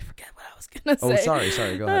it. You made me forget what I was gonna say. Oh,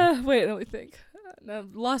 sorry. Go ahead. Wait, let me think. I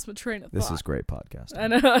lost my train of thought. This is great podcast. I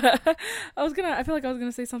know. I feel like I was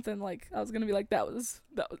gonna say something like, I was gonna be like,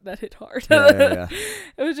 that hit hard. Yeah.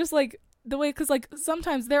 It was just like the way, because, like,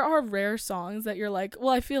 sometimes there are rare songs that you're like, well,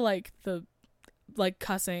 I feel like the, like,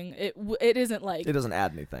 cussing, it isn't like, it doesn't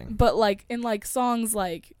add anything. But, like, in, like, songs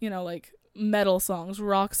like, you know, like metal songs,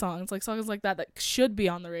 rock songs, like songs like that should be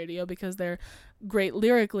on the radio because they're great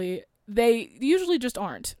lyrically, they usually just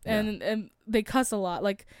aren't. And they cuss a lot.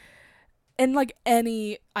 Like, in like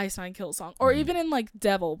any Ice Nine Kills song, or even in like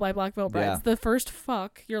Devil by Black Veil Brides, the first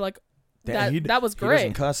fuck, you're like, that was great. He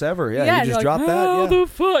doesn't cuss ever. Yeah, he just like, dropped that. How Yeah. the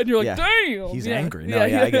fuck? And you're like, damn. He's angry. No,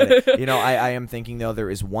 I get it. You know, I am thinking though, there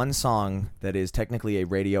is one song that is technically a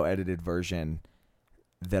radio edited version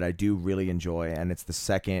that I do really enjoy, and it's the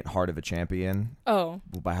second Heart of a Champion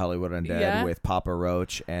by Hollywood Undead with Papa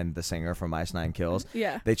Roach and the singer from Ice Nine Kills.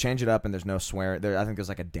 Yeah. They change it up and there's no swearing. I think there's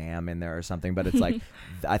like a damn in there or something, but it's like,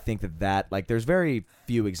 I think that like there's very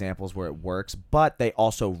few examples where it works, but they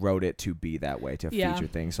also wrote it to be that way, to feature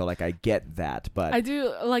things. So like I get that, but I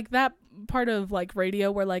do like that part of like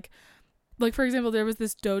radio where like for example, there was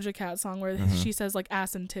this Doja Cat song where she says like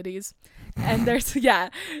ass and titties, and there's and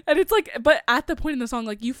it's like, but at the point in the song,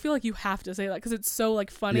 like you feel like you have to say that because it's so like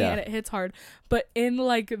funny and it hits hard. But in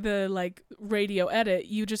like the like radio edit,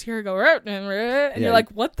 you just hear her go and you're like,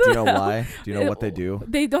 what the? Do you know why? Do you know what they do?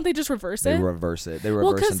 They just reverse it. They reverse it. They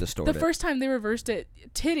reverse and distort it. The first time they reversed it,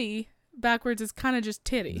 titty backwards is kind of just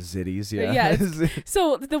titty. Zitties,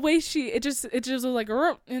 So the way it just was like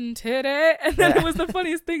and titty, and then it was the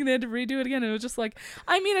funniest thing. They had to redo it again. And it was just like,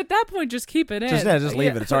 I mean, at that point, just keep it in. Just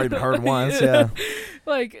leave it. It's already been heard once. Yeah.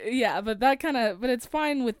 But that kind of, but it's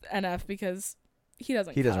fine with NF because he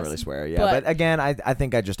doesn't really swear. Yeah, but again, I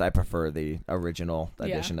think I prefer the original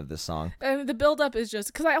edition of this song. And the build up is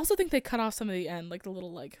just because I also think they cut off some of the end, like the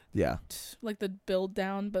little like the build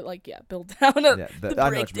down, but like build down. I know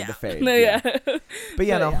what you mean, the fade. But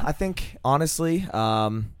no, I think honestly,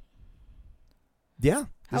 this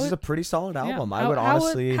is a pretty solid album. Yeah. I would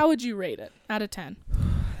honestly. How would you rate it out of 10?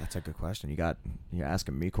 That's a good question. You're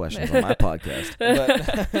asking me questions on my podcast.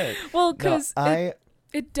 But, well, because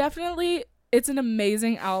it definitely. It's an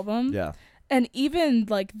amazing album. Yeah. And even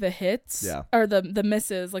like the hits or the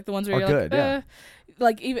misses, like the ones where you're good, like,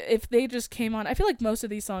 like even if they just came on, I feel like most of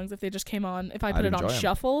these songs, if they just came on, if I put it on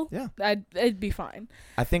shuffle, it'd be fine.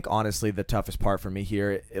 I think honestly, the toughest part for me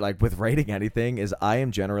here, like with rating anything, is I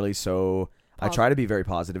am generally I try to be very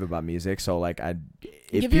positive about music. So like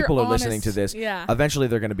if people are listening to this, eventually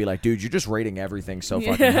they're going to be like, dude, you're just rating everything so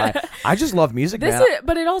fucking high. I just love music, man.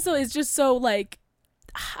 But it also is just so like,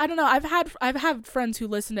 I don't know. I've had friends who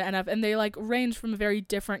listen to NF and they like range from very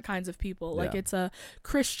different kinds of people. Like it's a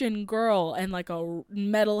Christian girl and like a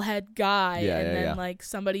metalhead guy, and then like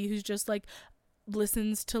somebody who's just like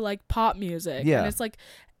listens to like pop music. Yeah. And it's like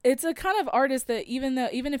it's a kind of artist that even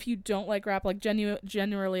if you don't like rap, like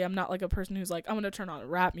generally I'm not like a person who's like I'm gonna turn on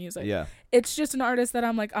rap music. Yeah. It's just an artist that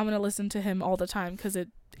I'm like I'm gonna listen to him all the time because it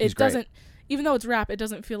doesn't, even though it's rap, it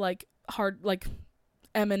doesn't feel like hard like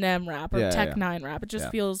Eminem rap or Tech 9 rap. It just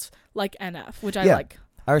feels like NF, which I like.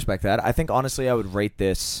 I respect that. I think honestly I would rate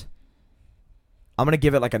this, I'm going to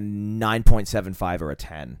give it like a 9.75 or a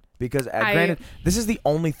 10 because granted this is the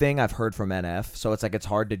only thing I've heard from NF, so it's like it's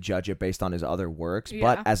hard to judge it based on his other works,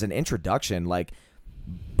 but as an introduction, like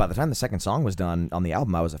by the time the second song was done on the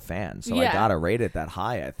album, I was a fan, so I got to rate it that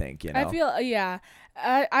high, I think, you know. I feel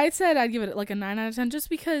I said I'd give it like a 9 out of 10 just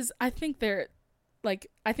because I think they're like,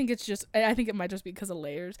 I think it might just be because of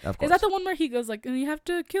layers. Of course. Is that the one where he goes like, and you have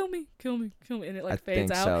to kill me, and it like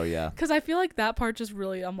fades out? I think so, yeah. Because I feel like that part just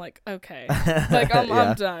really, I'm like, okay, like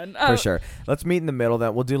I'm done. For sure. Let's meet in the middle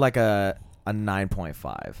then. We'll do like a 9.5.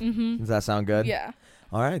 Mm-hmm. Does that sound good? Yeah.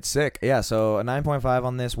 All right, sick. Yeah, so a 9.5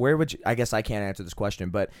 on this. Where would you, I guess I can't answer this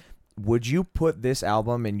question, but would you put this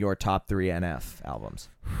album in your top 3 NF albums?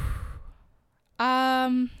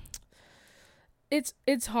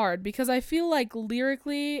 It's hard because I feel like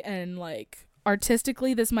lyrically and like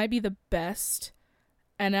artistically this might be the best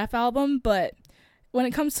NF album, but when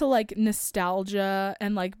it comes to like nostalgia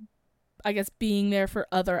and like I guess being there for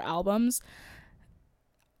other albums,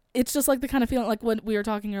 it's just like the kind of feeling like when we were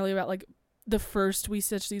talking earlier about like the first We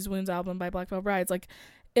Stitch These Wounds album by Black Veil Brides, like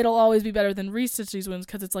it'll always be better than Restitch These Wounds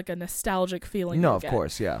because it's like a nostalgic feeling. No, of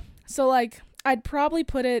course, yeah. So like I'd probably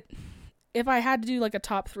put it, if I had to do like a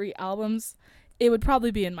top 3 albums, it would probably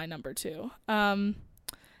be in my number 2.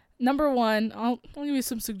 Number 1, I'll give you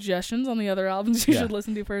some suggestions on the other albums you should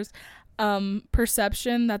listen to first.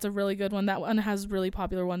 Perception, that's a really good one. That one has really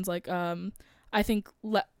popular ones like I think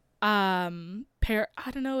I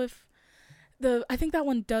don't know if I think that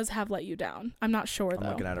one does have Let You Down. I'm not sure though.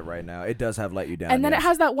 I'm looking at it right now. It does have Let You Down. And then it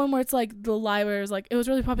has that one where it's like the lie where it's like it was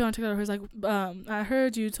really popular on TikTok where it's like I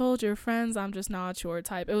heard you told your friends I'm just not your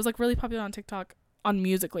type. It was like really popular on TikTok. On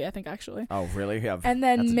Musically, I think, actually. Oh, really? Yeah. And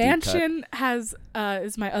then Mansion has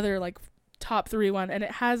is my other like top 3 one, and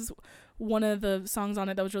it has one of the songs on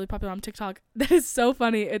it that was really popular on TikTok that is so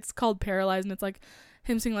funny. It's called Paralyzed, and it's like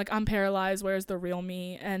him singing like I'm paralyzed, where's the real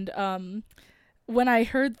me? And when I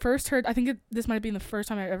first heard, I think this might have been the first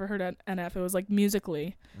time I ever heard NF. It was like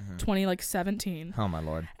Musically, 2017. Oh my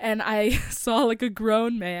Lord. And I saw like a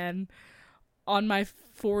grown man on my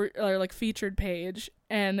featured page,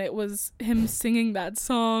 and it was him singing that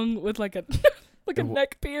song with like a like a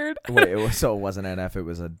neck beard. Wait, so it wasn't NF, it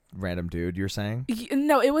was a random dude, you're saying?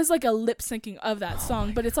 No, it was like a lip syncing of that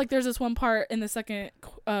song, but it's like there's this one part in the second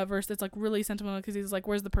verse that's like really sentimental because he's like,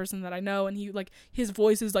 where's the person that I know? And he like his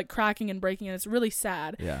voice is like cracking and breaking, and it's really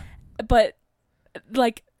sad. Yeah. But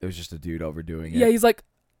like it was just a dude overdoing it. Yeah, he's like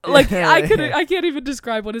I can't even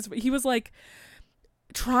describe what he was like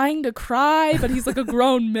trying to cry, but he's like a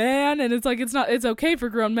grown man, and it's like it's okay for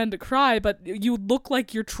grown men to cry, but you look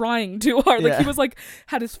like you're trying too hard. Like he was like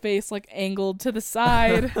had his face like angled to the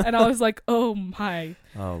side, and I was like, oh my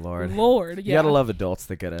Lord, yeah. You gotta love adults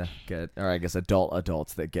that or I guess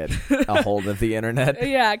adults that get a hold of the internet.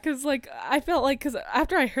 Yeah, because like I felt like, because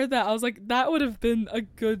after I heard that, I was like, that would have been a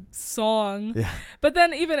good song. Yeah. But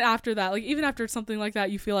then even after that, like even after something like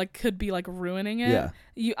that, you feel like could be like ruining it. Yeah.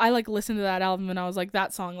 I like listened to that album, and I was like,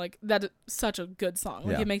 that song, like that is such a good song.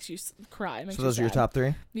 Like it makes you cry. So those are your top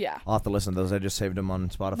 3? Yeah. I'll have to listen to those. I just saved them on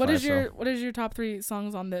Spotify. What is your top 3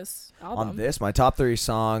 songs on this album? My top 3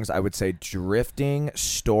 songs, I would say Drifting,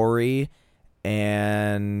 Story,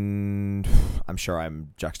 and I'm sure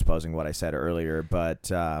I'm juxtaposing what I said earlier, but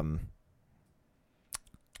that's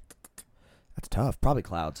tough. Probably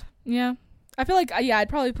Clouds. Yeah. I feel like, I'd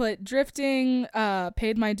probably put Drifting,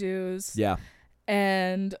 Paid My Dues. Yeah.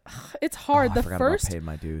 And it's hard. I forgot about Paid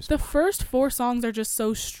My Dues. The first 4 songs are just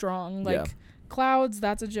so strong. Like, yeah. Clouds,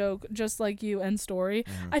 That's a Joke, Just Like You, and Story.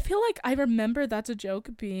 I feel like I remember That's a Joke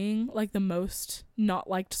being like the most not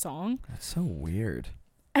liked song. That's so weird.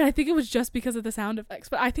 And I think it was just because of the sound effects,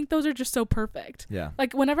 but I think those are just so perfect. Yeah.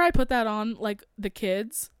 Like whenever I put that on, like the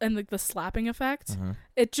kids and like the slapping effect,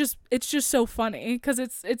 it's just so funny because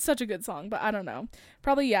it's such a good song. But I don't know,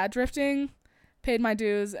 probably Drifting, Paid My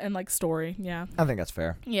Dues, and like Story. Yeah. I think that's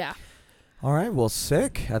fair. Yeah. All right. Well,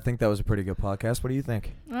 sick. I think that was a pretty good podcast. What do you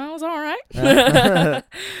think? Well, it was all right.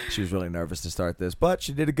 She was really nervous to start this, but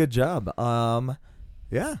she did a good job.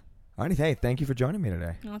 Yeah. Alrighty, hey, thank you for joining me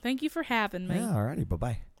today. Well, thank you for having me. Yeah, alrighty,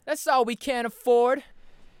 bye-bye. That's all we can afford.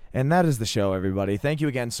 And that is the show, everybody. Thank you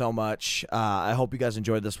again so much. I hope you guys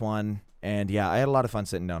enjoyed this one. And yeah, I had a lot of fun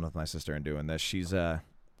sitting down with my sister and doing this. She's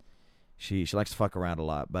she likes to fuck around a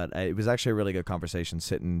lot, but it was actually a really good conversation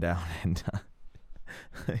sitting down and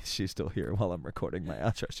she's still here while I'm recording my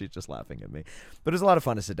outro. She's just laughing at me. But it was a lot of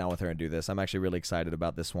fun to sit down with her and do this. I'm actually really excited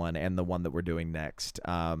about this one and the one that we're doing next,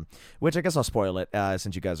 which I guess I'll spoil it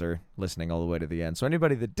since you guys are listening all the way to the end. So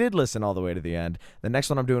anybody that did listen all the way to the end, the next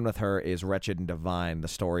one I'm doing with her is Wretched and Divine, the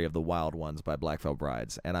story of the Wild Ones by Black Veil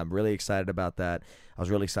Brides. And I'm really excited about that. I was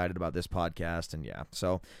really excited about this podcast. And yeah,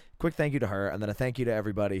 so quick thank you to her, and then a thank you to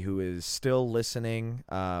everybody who is still listening.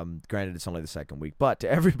 Granted, it's only the second week, but to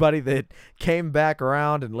everybody that came back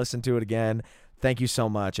around and listened to it again, thank you so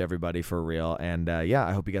much, everybody, for real. And yeah,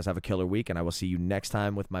 I hope you guys have a killer week, and I will see you next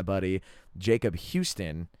time with my buddy Jacob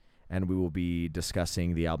Houston, and we will be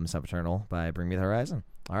discussing the album Sempiternal by Bring Me the Horizon.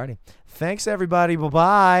 Alrighty. Thanks, everybody.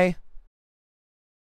 Bye-bye.